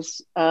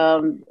holes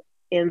in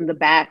the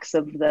backs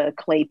of the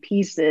clay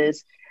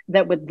pieces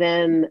that would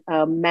then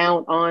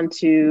mount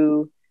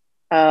onto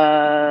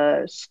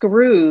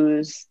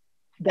screws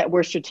that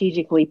were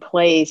strategically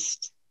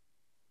placed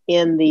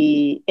in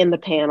the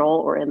panel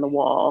or in the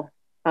wall.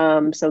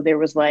 So there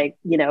was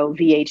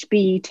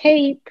VHB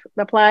tape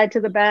applied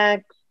to the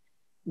back,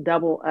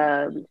 double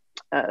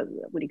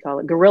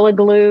Gorilla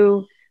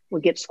Glue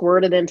would get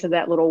squirted into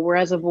that little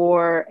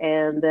reservoir,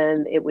 and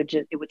then it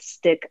would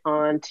stick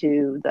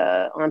onto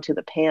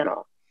the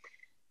panel.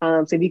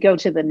 So if you go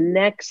to the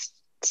next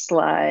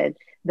slide,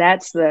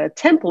 that's the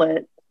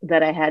template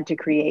that I had to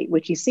create,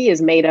 which you see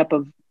is made up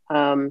of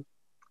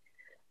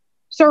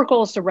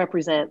circles to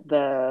represent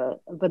the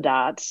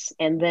dots,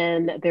 and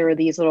then there are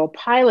these little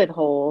pilot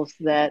holes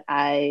that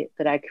I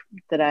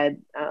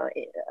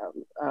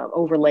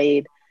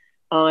overlaid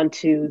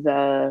onto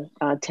the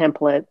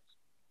template.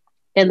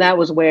 And that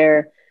was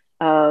where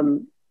after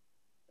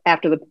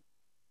the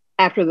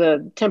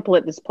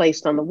template is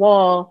placed on the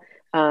wall,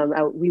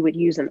 we would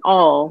use an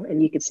awl,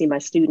 and you could see my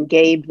student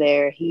Gabe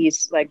there.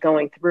 He's like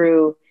going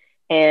through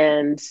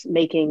and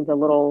making the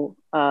little,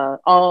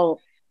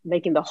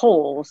 making the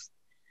holes,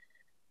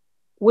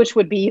 which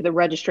would be the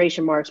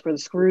registration marks for the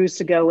screws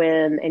to go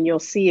in. And you'll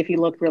see, if you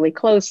look really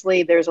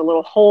closely, there's a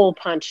little hole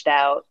punched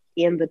out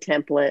in the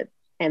template.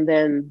 And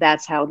then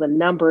that's how the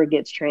number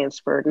gets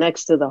transferred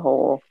next to the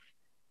hole.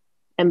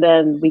 And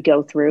then we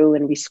go through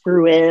and we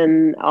screw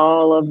in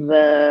all of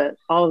the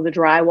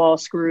drywall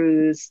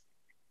screws,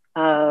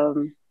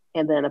 and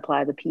then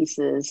apply the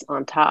pieces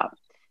on top.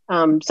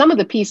 Some of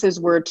the pieces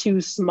were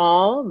too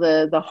small.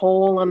 The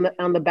hole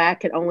on the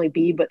back could only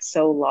be but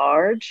so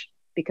large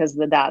because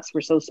the dots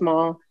were so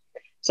small.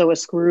 So a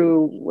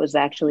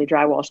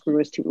drywall screw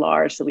was too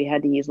large. So we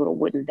had to use little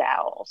wooden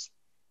dowels.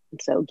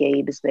 And so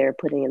Gabe is there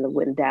putting in the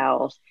wooden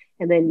dowels.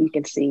 And then you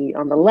can see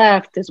on the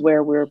left is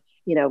where we're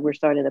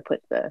starting to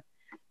put the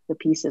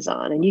pieces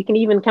on. And you can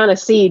even kind of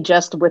see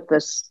just with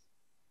the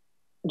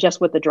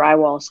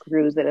drywall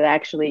screws that it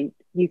actually,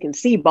 you can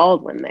see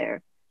Baldwin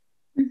there.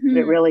 Mm-hmm. But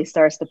it really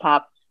starts to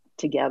pop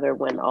together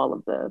when all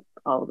of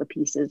the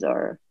pieces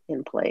are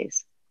in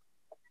place.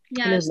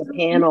 Yeah, and there's a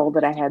panel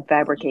that I had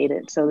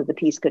fabricated so that the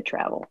piece could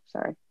travel.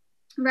 Sorry.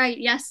 Right.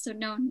 Yes. So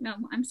no,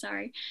 I'm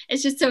sorry.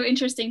 It's just so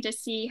interesting to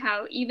see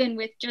how even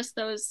with just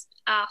those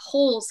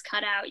holes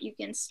cut out, you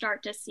can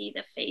start to see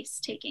the face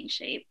taking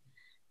shape.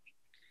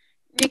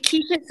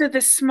 Nekisha, so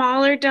the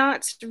smaller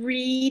dots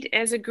read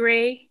as a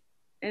gray,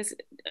 the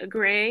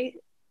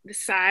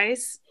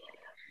size?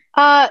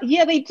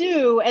 Yeah, they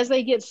do. As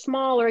they get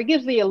smaller, it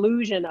gives the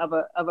illusion of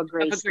a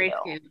gray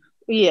scale.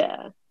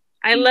 Yeah.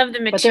 I love the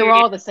material. But they're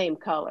all the same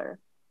color.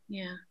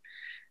 Yeah.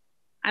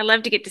 I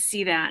love to get to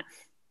see that.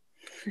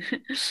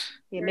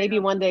 Yeah, maybe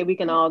one day we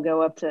can all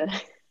go up to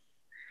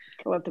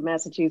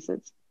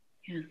Massachusetts.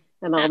 Yeah.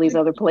 And all these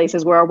other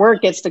places where our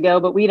work gets to go,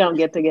 but we don't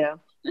get to go.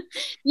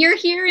 You're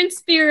here in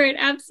spirit,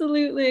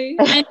 absolutely.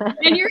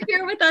 And you're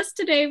here with us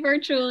today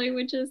virtually,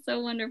 which is so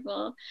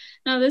wonderful.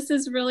 No, this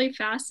is really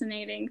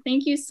fascinating.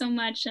 Thank you so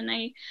much. And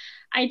I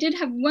did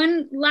have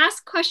one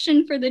last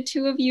question for the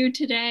two of you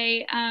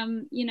today.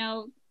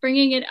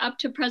 Bringing it up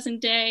to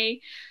present day,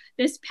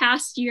 this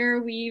past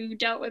year, we've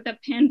dealt with a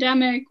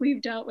pandemic,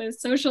 we've dealt with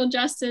social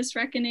justice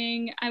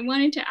reckoning. I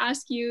wanted to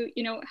ask you,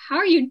 how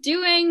are you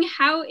doing?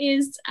 How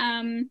is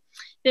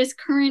this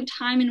current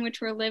time in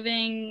which we're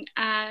living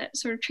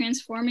sort of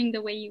transforming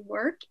the way you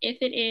work, if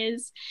it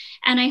is?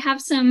 And I have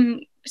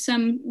some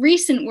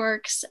recent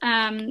works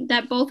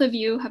that both of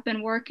you have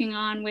been working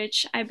on,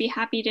 which I'd be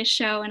happy to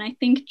show. And I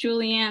think,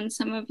 Julianne,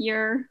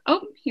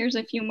 here's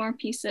a few more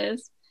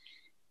pieces.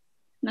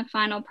 The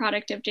final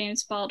product of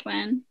James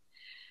Baldwin.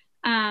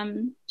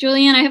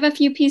 Julianne, I have a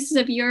few pieces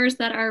of yours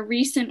that are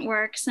recent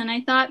works, and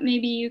I thought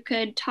maybe you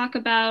could talk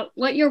about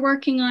what you're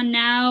working on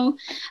now,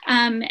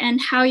 and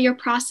how your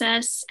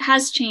process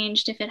has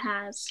changed, if it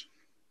has.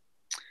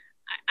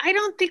 I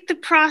don't think the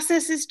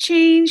process has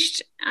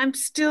changed. I'm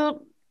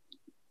still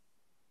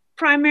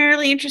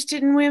primarily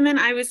interested in women.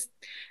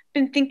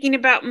 Been thinking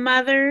about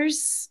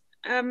mothers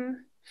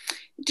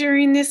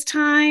during this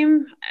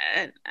time,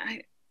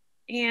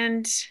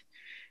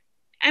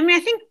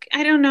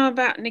 I don't know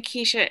about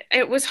Nekisha.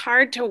 It was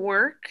hard to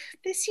work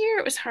this year.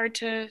 It was hard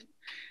to,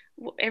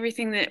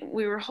 everything that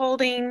we were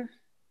holding.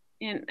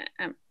 And,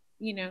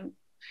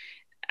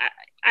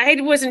 I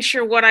wasn't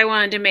sure what I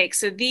wanted to make.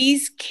 So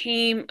these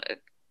came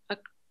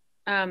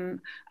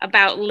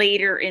about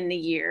later in the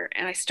year.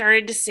 And I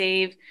started to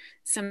save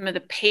some of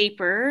the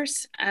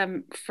papers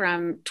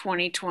from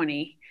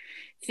 2020,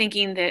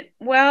 thinking that,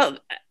 well,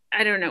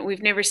 I don't know,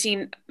 we've never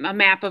seen a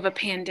map of a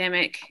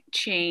pandemic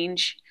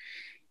change.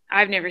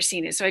 I've never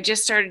seen it. So I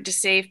just started to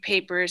save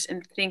papers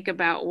and think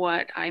about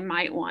what I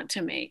might want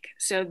to make.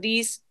 So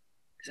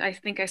I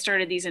think I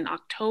started these in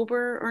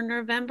October or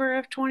November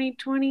of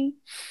 2020.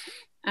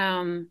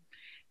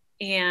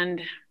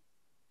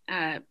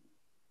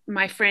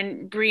 My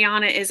friend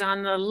Brianna is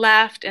on the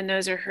left, and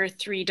those are her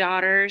three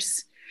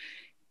daughters.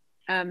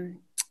 And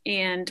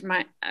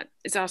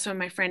it's also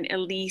my friend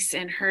Elise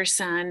and her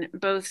son,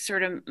 both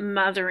sort of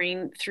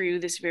mothering through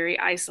this very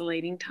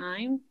isolating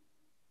time.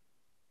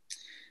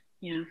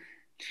 Yeah.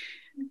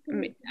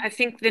 I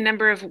think the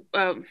number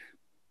of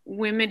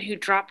women who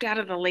dropped out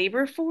of the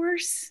labor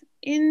force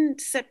in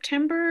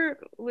September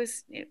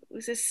was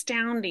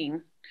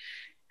astounding.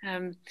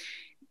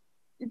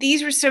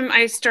 These were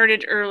I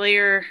started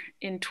earlier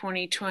in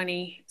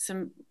 2020,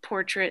 some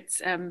portraits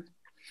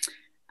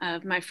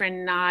of my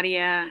friend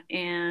Nadia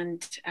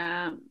and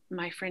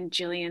my friend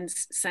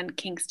Jillian's son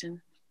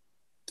Kingston.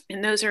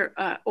 And those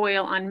are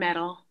oil on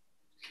metal.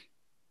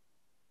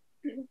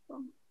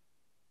 Beautiful.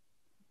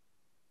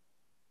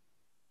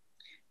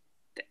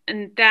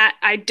 And that,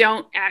 I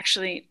don't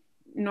actually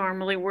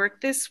normally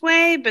work this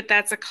way, but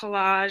that's a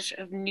collage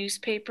of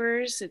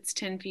newspapers. It's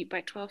 10 feet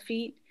by 12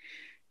 feet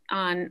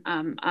on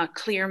a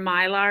clear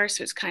mylar.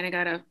 So it's kind of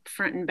got a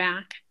front and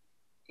back.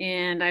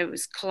 And I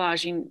was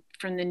collaging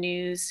from the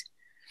news.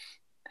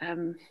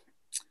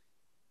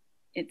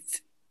 It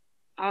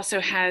also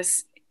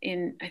has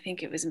I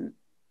think it was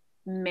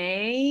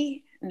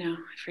May, no,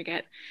 I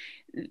forget.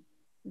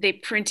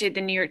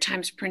 the New York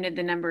Times printed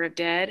the number of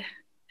dead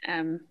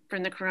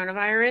from the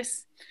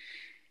coronavirus.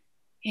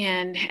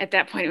 And at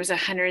that point, it was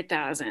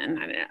 100,000.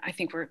 I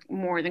think we're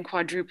more than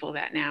quadruple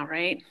that now,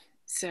 right?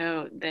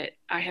 So that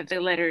I have the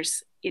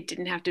letters, it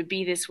didn't have to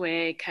be this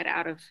way, cut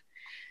out of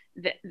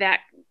that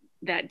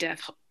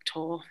death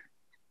toll.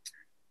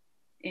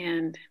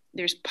 And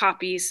there's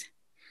poppies,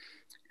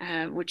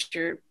 which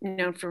are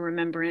known for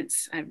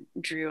remembrance. I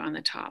drew on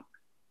the top.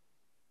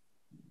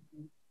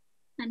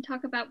 And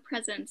talk about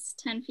presence,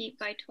 10 feet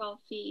by 12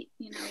 feet.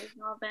 You know,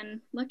 we've all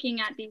been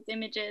looking at these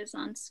images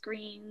on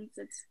screens.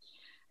 It's,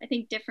 I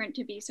think, different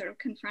to be sort of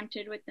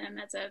confronted with them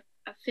as a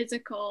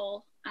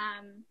physical,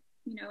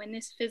 you know, in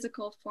this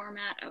physical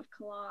format of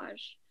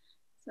collage.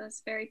 So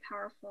it's very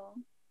powerful.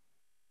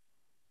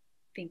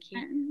 Thank you.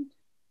 And,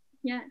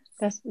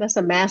 yes. That's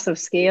a massive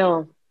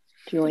scale,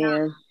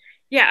 Julianne.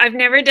 Yeah, I've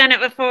never done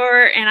it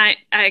before, and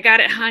I got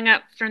it hung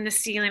up from the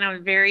ceiling. I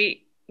was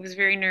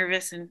very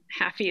nervous and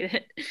happy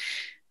that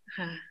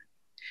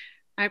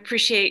I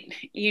appreciate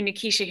you,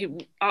 Nekisha, who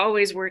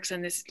always works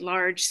on this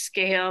large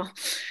scale.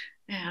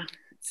 Yeah.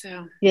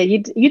 So yeah,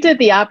 you did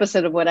the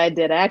opposite of what I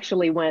did. I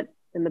actually went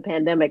in the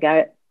pandemic.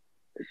 I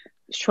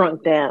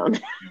shrunk down.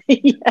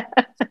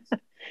 Yeah.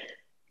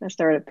 I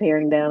started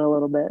paring down a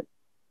little bit.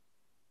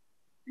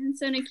 And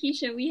so,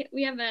 Nekisha,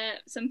 we have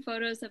some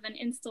photos of an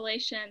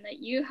installation that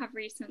you have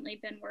recently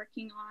been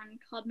working on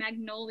called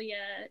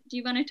Magnolia. Do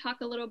you want to talk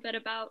a little bit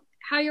about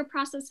how your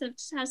process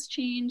has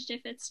changed,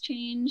 if it's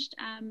changed,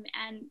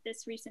 and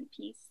this recent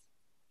piece?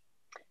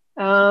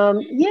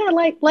 Yeah,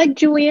 like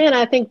Julianne,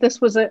 I think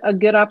this was a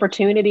good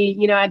opportunity.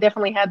 You know, I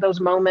definitely had those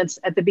moments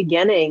at the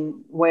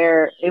beginning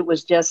where it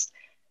was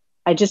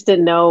I just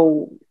didn't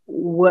know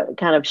what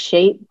kind of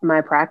shape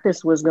my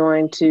practice was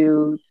going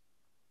to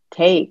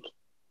take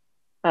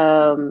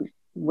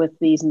with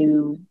these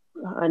new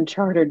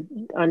uncharted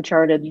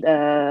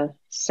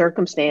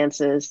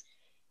circumstances.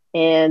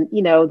 And,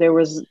 you know, there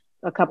was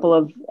a couple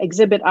of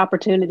exhibit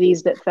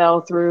opportunities that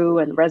fell through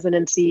and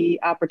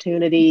residency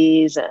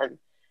opportunities. And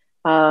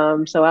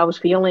so I was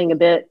feeling a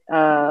bit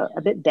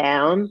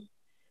down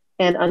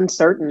and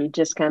uncertain,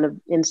 just kind of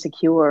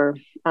insecure.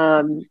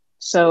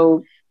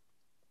 So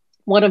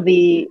one of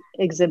the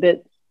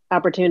exhibit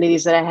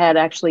opportunities that I had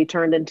actually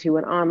turned into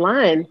an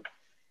online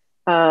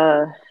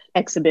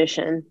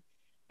exhibition.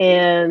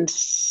 And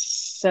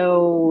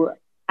so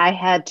I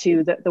had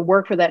to, the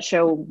work for that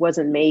show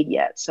wasn't made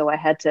yet. So I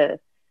had to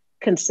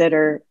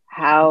consider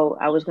how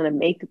I was going to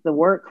make the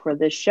work for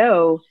this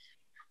show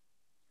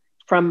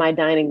from my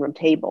dining room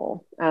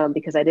table,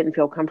 because I didn't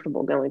feel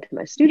comfortable going to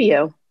my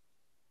studio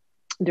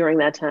during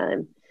that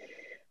time.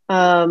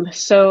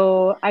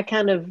 So I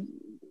kind of,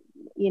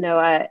 you know,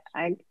 I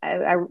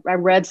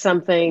read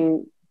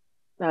something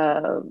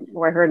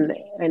where I heard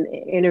an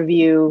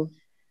interview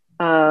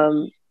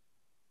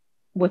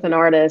with an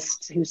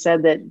artist who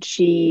said that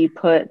she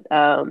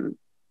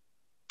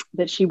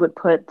would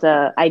put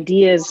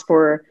ideas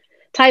for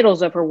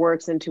titles of her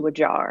works into a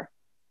jar,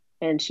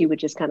 and she would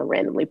just kind of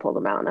randomly pull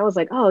them out. And I was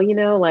like, oh, you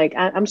know, like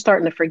I'm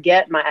starting to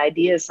forget my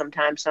ideas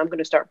sometimes, so I'm going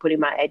to start putting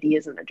my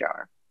ideas in a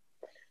jar.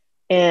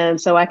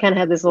 And so I kind of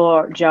had this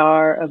little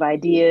jar of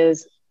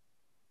ideas,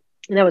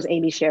 and that was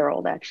Amy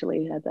Sherald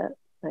actually had that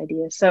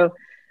idea. So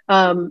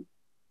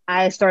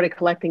I started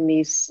collecting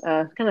these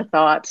kind of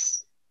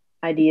thoughts,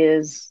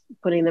 ideas,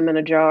 putting them in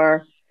a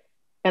jar.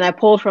 And I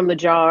pulled from the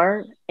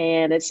jar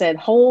and it said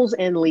holes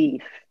and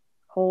leaves.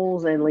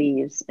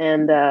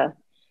 And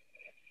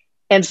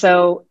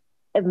so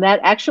that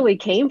actually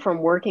came from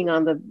working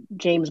on the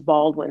James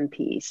Baldwin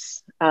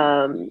piece.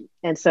 And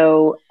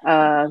so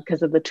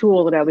because of the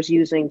tool that I was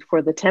using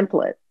for the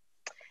template.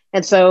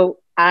 And so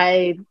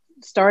I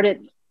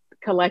started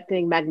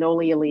collecting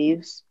magnolia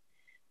leaves.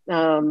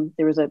 There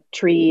was a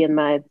tree in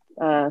my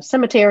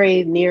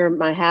cemetery near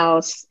my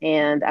house,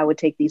 and I would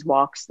take these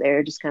walks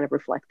there, just kind of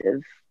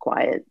reflective,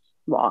 quiet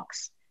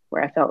walks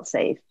where I felt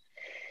safe.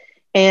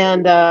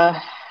 And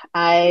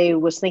I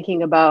was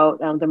thinking about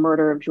the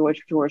murder of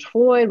George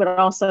Floyd, but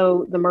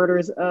also the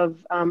murders of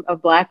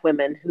Black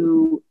women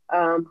who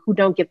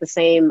don't get the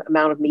same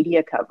amount of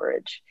media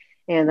coverage.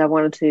 And I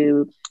wanted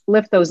to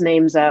lift those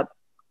names up.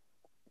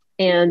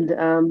 And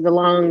the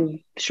long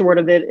short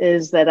of it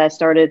is that I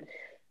started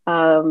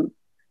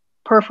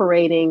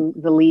perforating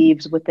the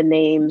leaves with the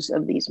names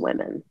of these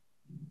women.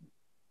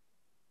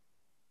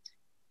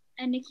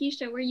 And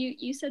Nekisha, where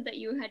you said that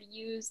you had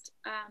used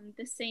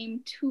the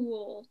same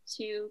tool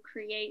to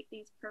create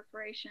these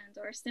perforations,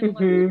 or a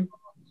similar tool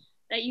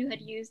that you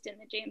had used in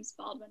the James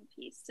Baldwin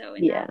piece. So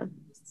in that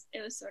piece,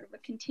 it was sort of a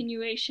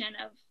continuation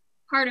of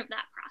part of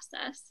that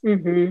process.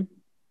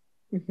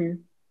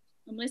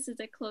 And this is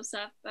a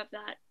close-up of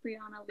that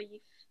Brianna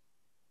leaf,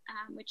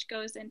 which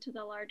goes into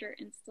the larger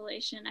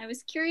installation. I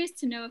was curious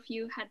to know if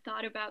you had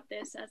thought about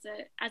this as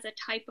a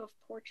type of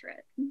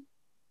portrait.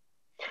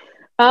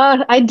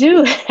 I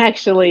do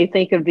actually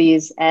think of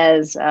these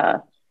as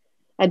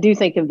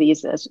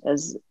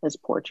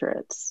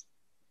portraits.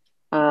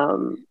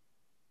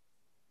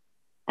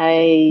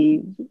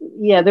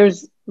 Yeah,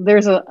 there's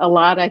a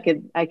lot I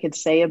could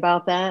say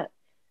about that,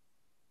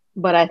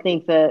 but I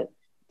think that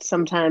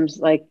sometimes,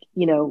 like,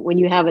 when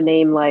you have a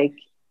name like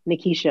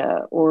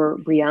Nekisha or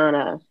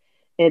Brianna,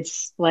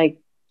 it's like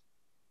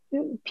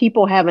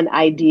people have an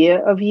idea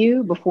of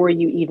you before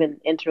you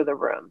even enter the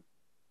room.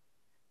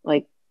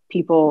 Like,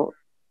 people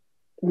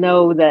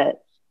know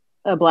that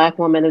a Black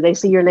woman, if they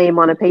see your name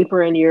on a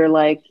paper and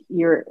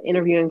you're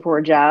interviewing for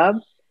a job,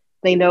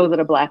 they know that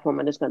a Black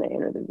woman is going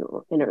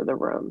to enter the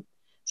room.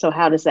 So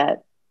how does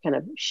that kind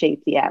of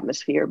shape the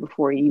atmosphere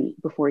before you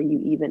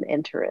even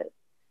enter it?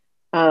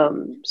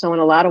 So in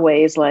a lot of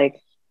ways,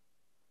 like,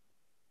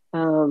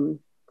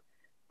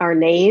 our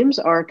names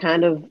are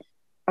kind of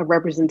a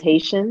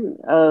representation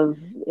of,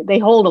 they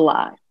hold a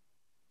lot.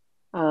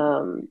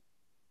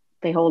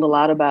 They hold a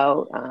lot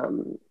about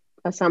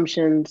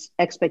assumptions,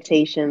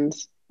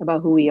 expectations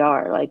about who we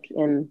are, like,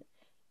 and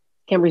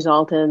can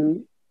result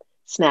in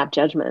snap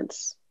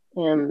judgments.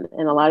 And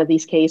in a lot of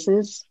these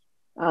cases,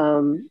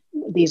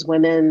 these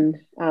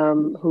women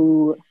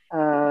who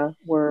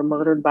were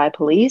murdered by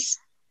police,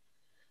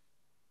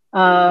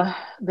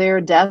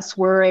 their deaths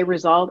were a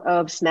result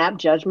of snap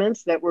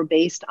judgments that were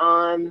based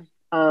on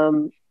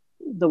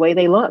the way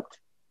they looked,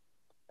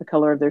 the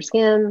color of their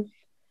skin,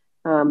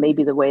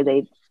 maybe the way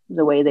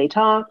they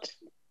talked,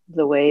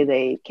 the way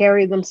they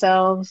carried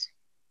themselves,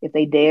 if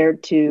they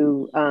dared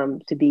to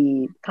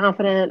be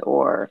confident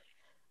or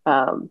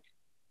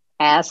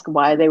ask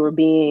why they were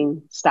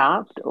being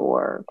stopped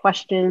or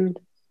questioned.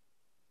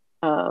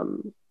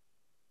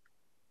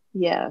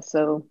 Yeah,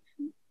 so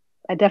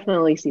I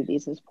definitely see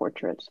these as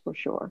portraits for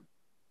sure.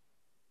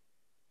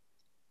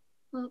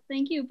 Well,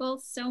 thank you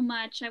both so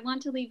much. I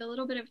want to leave a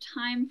little bit of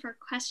time for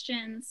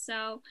questions,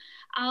 so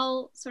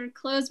I'll sort of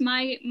close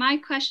my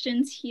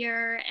questions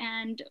here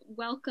and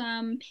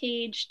welcome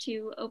Paige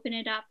to open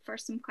it up for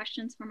some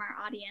questions from our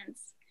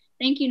audience.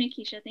 Thank you,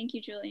 Nekisha. Thank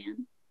you,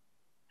 Julianne.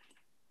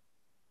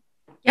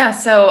 Yeah,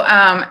 so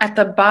at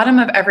the bottom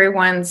of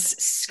everyone's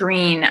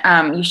screen,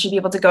 you should be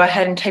able to go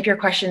ahead and type your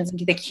questions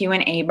into the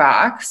Q&A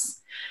box.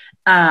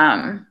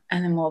 And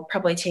then we'll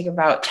probably take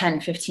about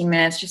 10-15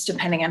 minutes, just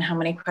depending on how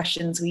many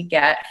questions we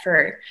get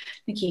for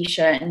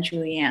Nekisha and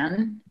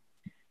Julianne.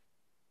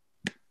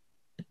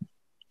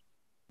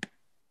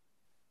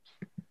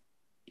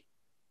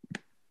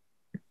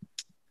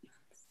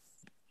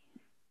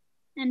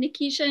 And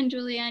Nekisha and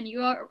Julianne,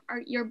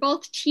 you're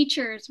both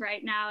teachers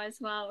right now as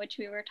well, which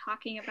we were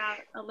talking about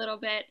a little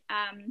bit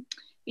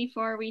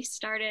before we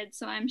started.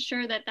 So I'm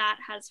sure that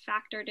has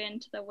factored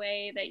into the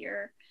way that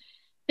you're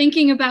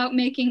thinking about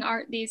making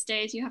art these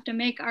days. You have to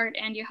make art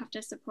and you have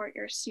to support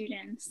your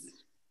students.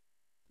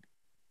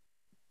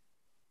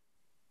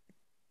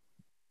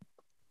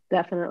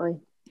 Definitely.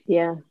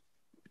 Yeah.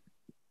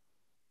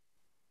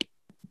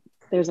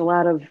 There's a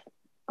lot of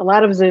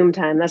Zoom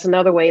time. That's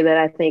another way that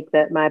I think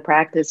that my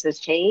practice has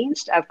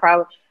changed.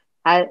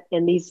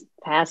 In this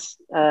past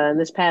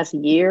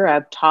year,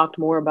 I've talked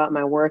more about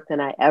my work than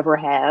I ever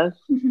have.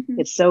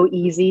 It's so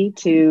easy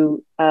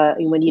to,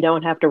 when you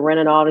don't have to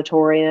rent an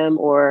auditorium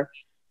or,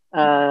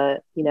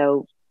 make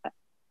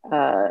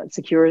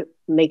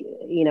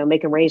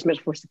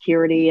arrangements for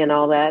security and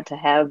all that, to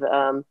have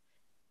a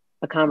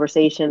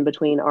conversation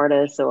between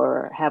artists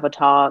or have a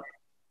talk.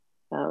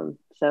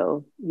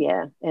 So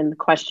yeah, and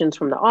questions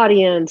from the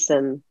audience,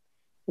 and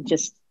it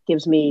just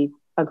gives me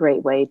a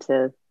great way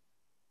to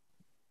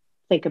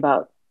think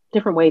about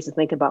different ways to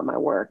think about my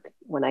work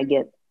when I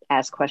get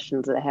asked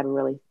questions that I haven't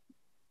really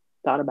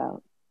thought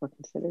about or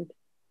considered.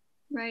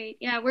 Right.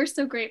 Yeah, we're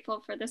so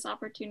grateful for this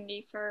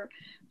opportunity for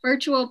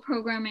virtual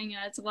programming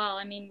as well.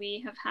 I mean,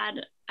 we have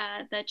had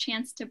the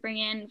chance to bring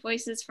in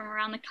voices from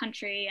around the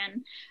country,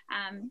 and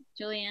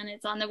Julianne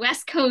is on the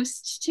West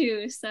Coast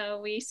too. So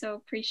we so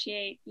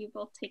appreciate you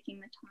both taking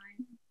the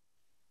time.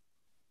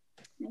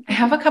 I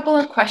have a couple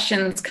of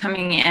questions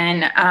coming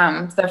in.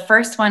 The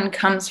first one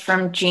comes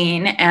from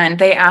Jean, and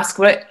they ask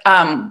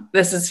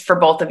this is for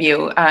both of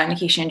you,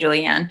 Nekisha and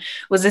Julianne.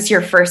 Was this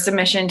your first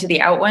submission to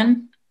the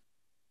Outwin?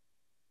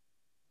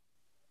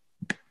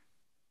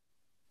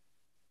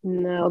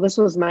 No, this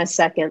was my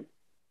second.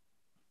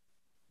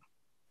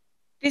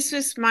 This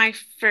was my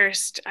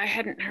first. I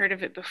hadn't heard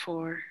of it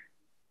before.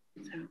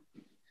 So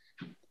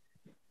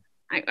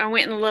I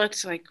went and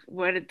looked, like,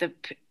 what did the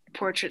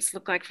portraits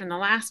look like from the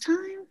last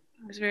time?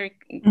 I was very,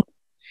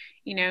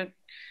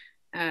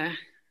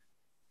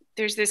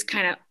 there's this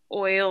kind of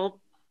oil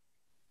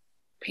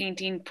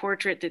painting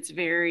portrait that's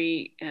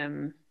very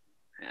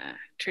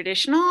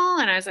traditional,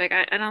 and I was like,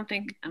 I don't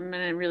think I'm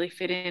gonna really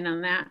fit in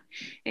on that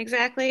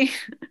exactly.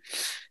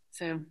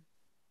 So,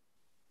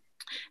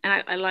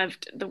 and I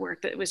loved the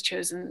work that was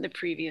chosen the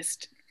previous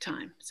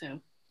time,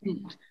 so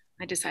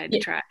I decided to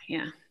try.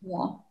 Yeah.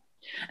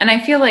 And I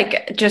feel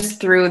like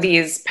just through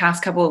these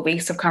past couple of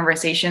weeks of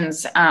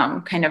conversations,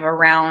 kind of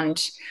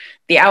around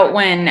the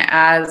Outwin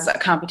as a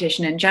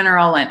competition in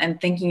general,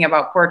 and thinking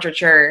about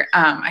portraiture,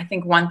 I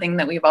think one thing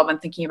that we've all been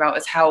thinking about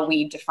is how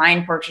we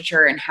define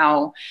portraiture and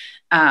how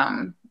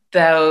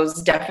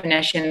those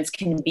definitions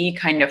can be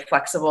kind of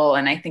flexible.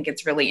 And I think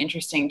it's really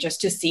interesting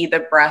just to see the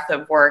breadth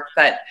of work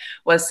that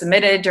was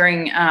submitted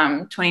during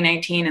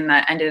 2019 and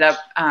that ended up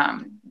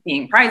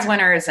being prize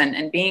winners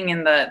and being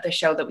in the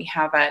show that we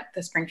have at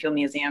the Springfield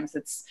Museums.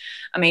 It's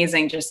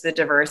amazing just the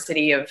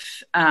diversity of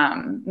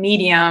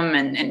medium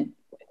and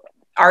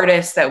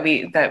artists that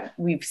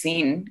we've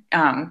seen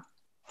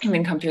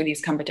even come through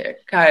these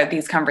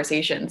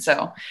conversations.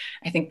 So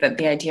I think that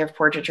the idea of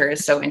portraiture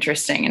is so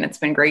interesting, and it's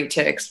been great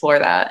to explore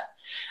that.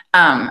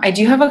 I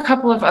do have a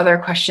couple of other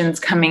questions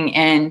coming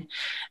in.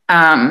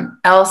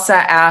 Elsa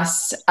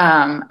asked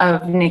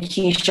of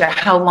Nekisha,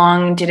 how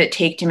long did it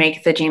take to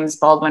make the James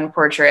Baldwin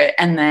portrait?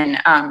 And then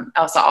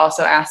Elsa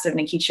also asked of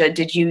Nekisha,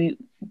 do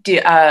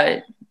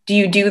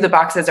you do the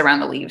boxes around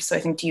the leaves? So I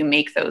think, do you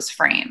make those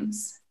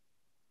frames?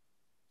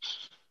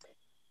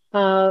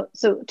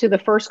 So to the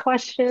first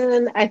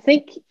question, I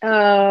think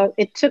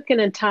it took an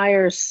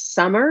entire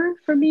summer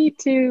for me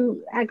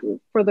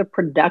for the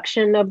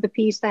production of the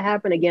piece to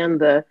happen. Again,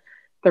 the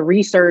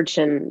research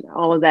and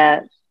all of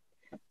that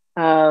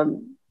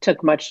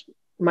took much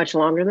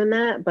longer than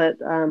that, but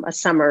a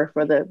summer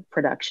for the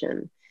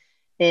production.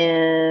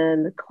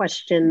 And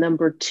question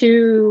number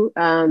two,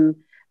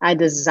 I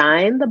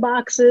designed the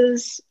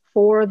boxes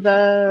for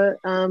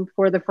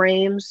the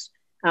frames,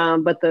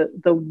 but the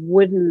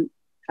wooden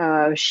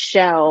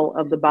shell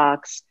of the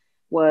box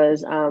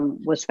was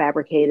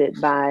fabricated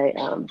by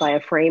a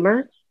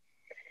framer,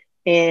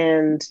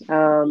 and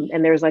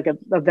there's like a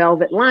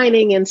velvet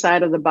lining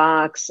inside of the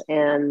box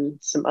and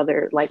some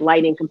other like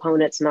lighting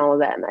components and all of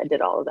that, and I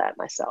did all of that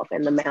myself,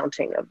 and the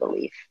mounting of the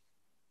leaf.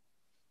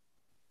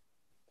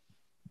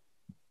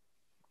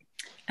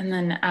 And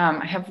then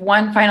I have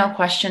one final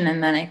question,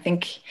 and then I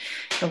think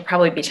it'll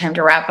probably be time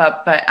to wrap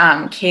up. But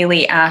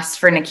Kaylee asked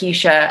for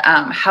Nekisha,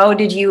 how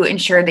did you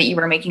ensure that you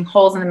were making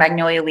holes in the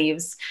magnolia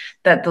leaves,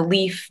 that the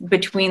leaf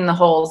between the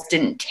holes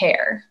didn't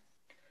tear?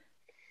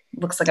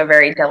 Looks like a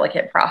very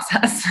delicate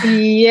process.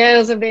 Yeah, it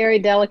was a very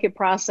delicate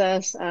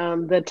process.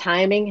 The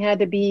timing had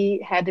to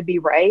be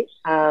right.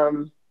 I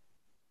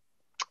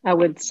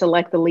would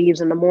select the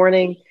leaves in the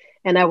morning,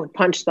 and I would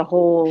punch the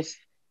holes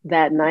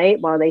that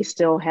night while they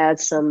still had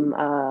some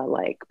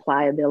like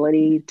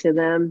pliability to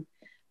them,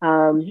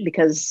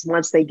 because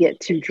once they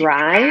get too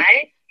dry,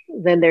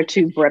 then they're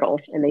too brittle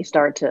and they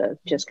start to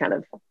just kind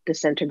of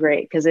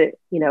disintegrate, because it's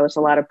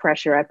a lot of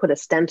pressure. I put a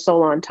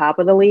stencil on top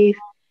of the leaf,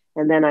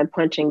 and then I'm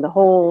punching the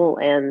hole,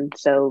 and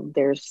so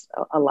there's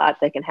a lot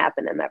that can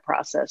happen in that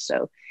process.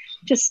 So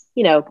just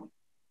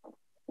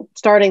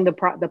starting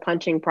the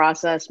punching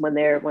process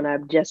when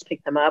I've just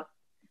picked them up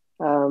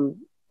from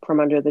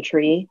under the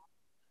tree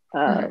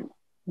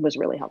was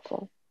really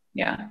helpful.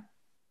 Yeah.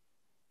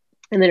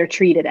 And then they're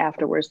treated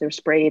afterwards. They're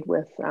sprayed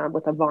with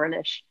a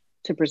varnish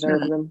to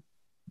preserve them.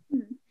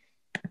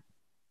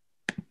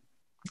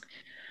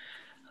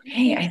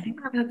 Okay, I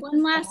think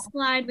one last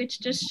slide, which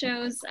just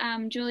shows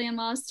Julianne,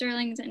 Wallace,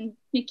 Sterling's and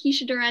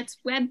Nekisha Durrett's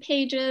web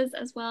pages,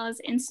 as well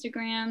as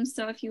Instagram.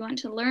 So if you want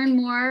to learn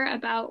more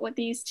about what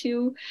these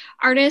two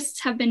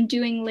artists have been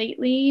doing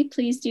lately,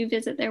 please do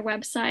visit their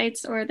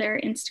websites or their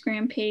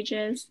Instagram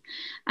pages.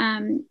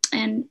 And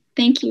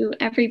thank you,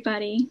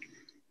 everybody.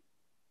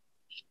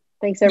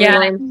 Thanks,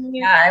 everyone.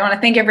 Yeah, I want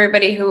to thank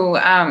everybody who,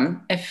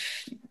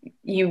 if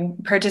you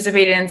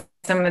participated in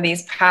some of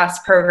these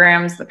past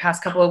programs, the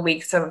past couple of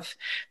weeks of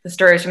the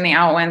stories from the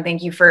Outwin.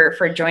 Thank you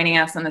for joining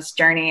us on this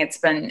journey. It's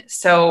been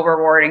so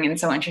rewarding and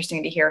so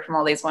interesting to hear from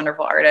all these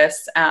wonderful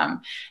artists. And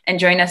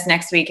join us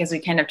next week as we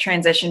kind of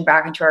transition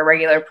back into our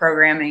regular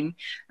programming.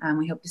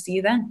 We hope to see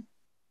you then.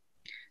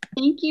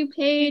 Thank you,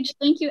 Paige.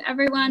 Thank you,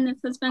 everyone. This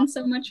has been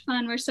so much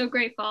fun. We're so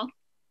grateful.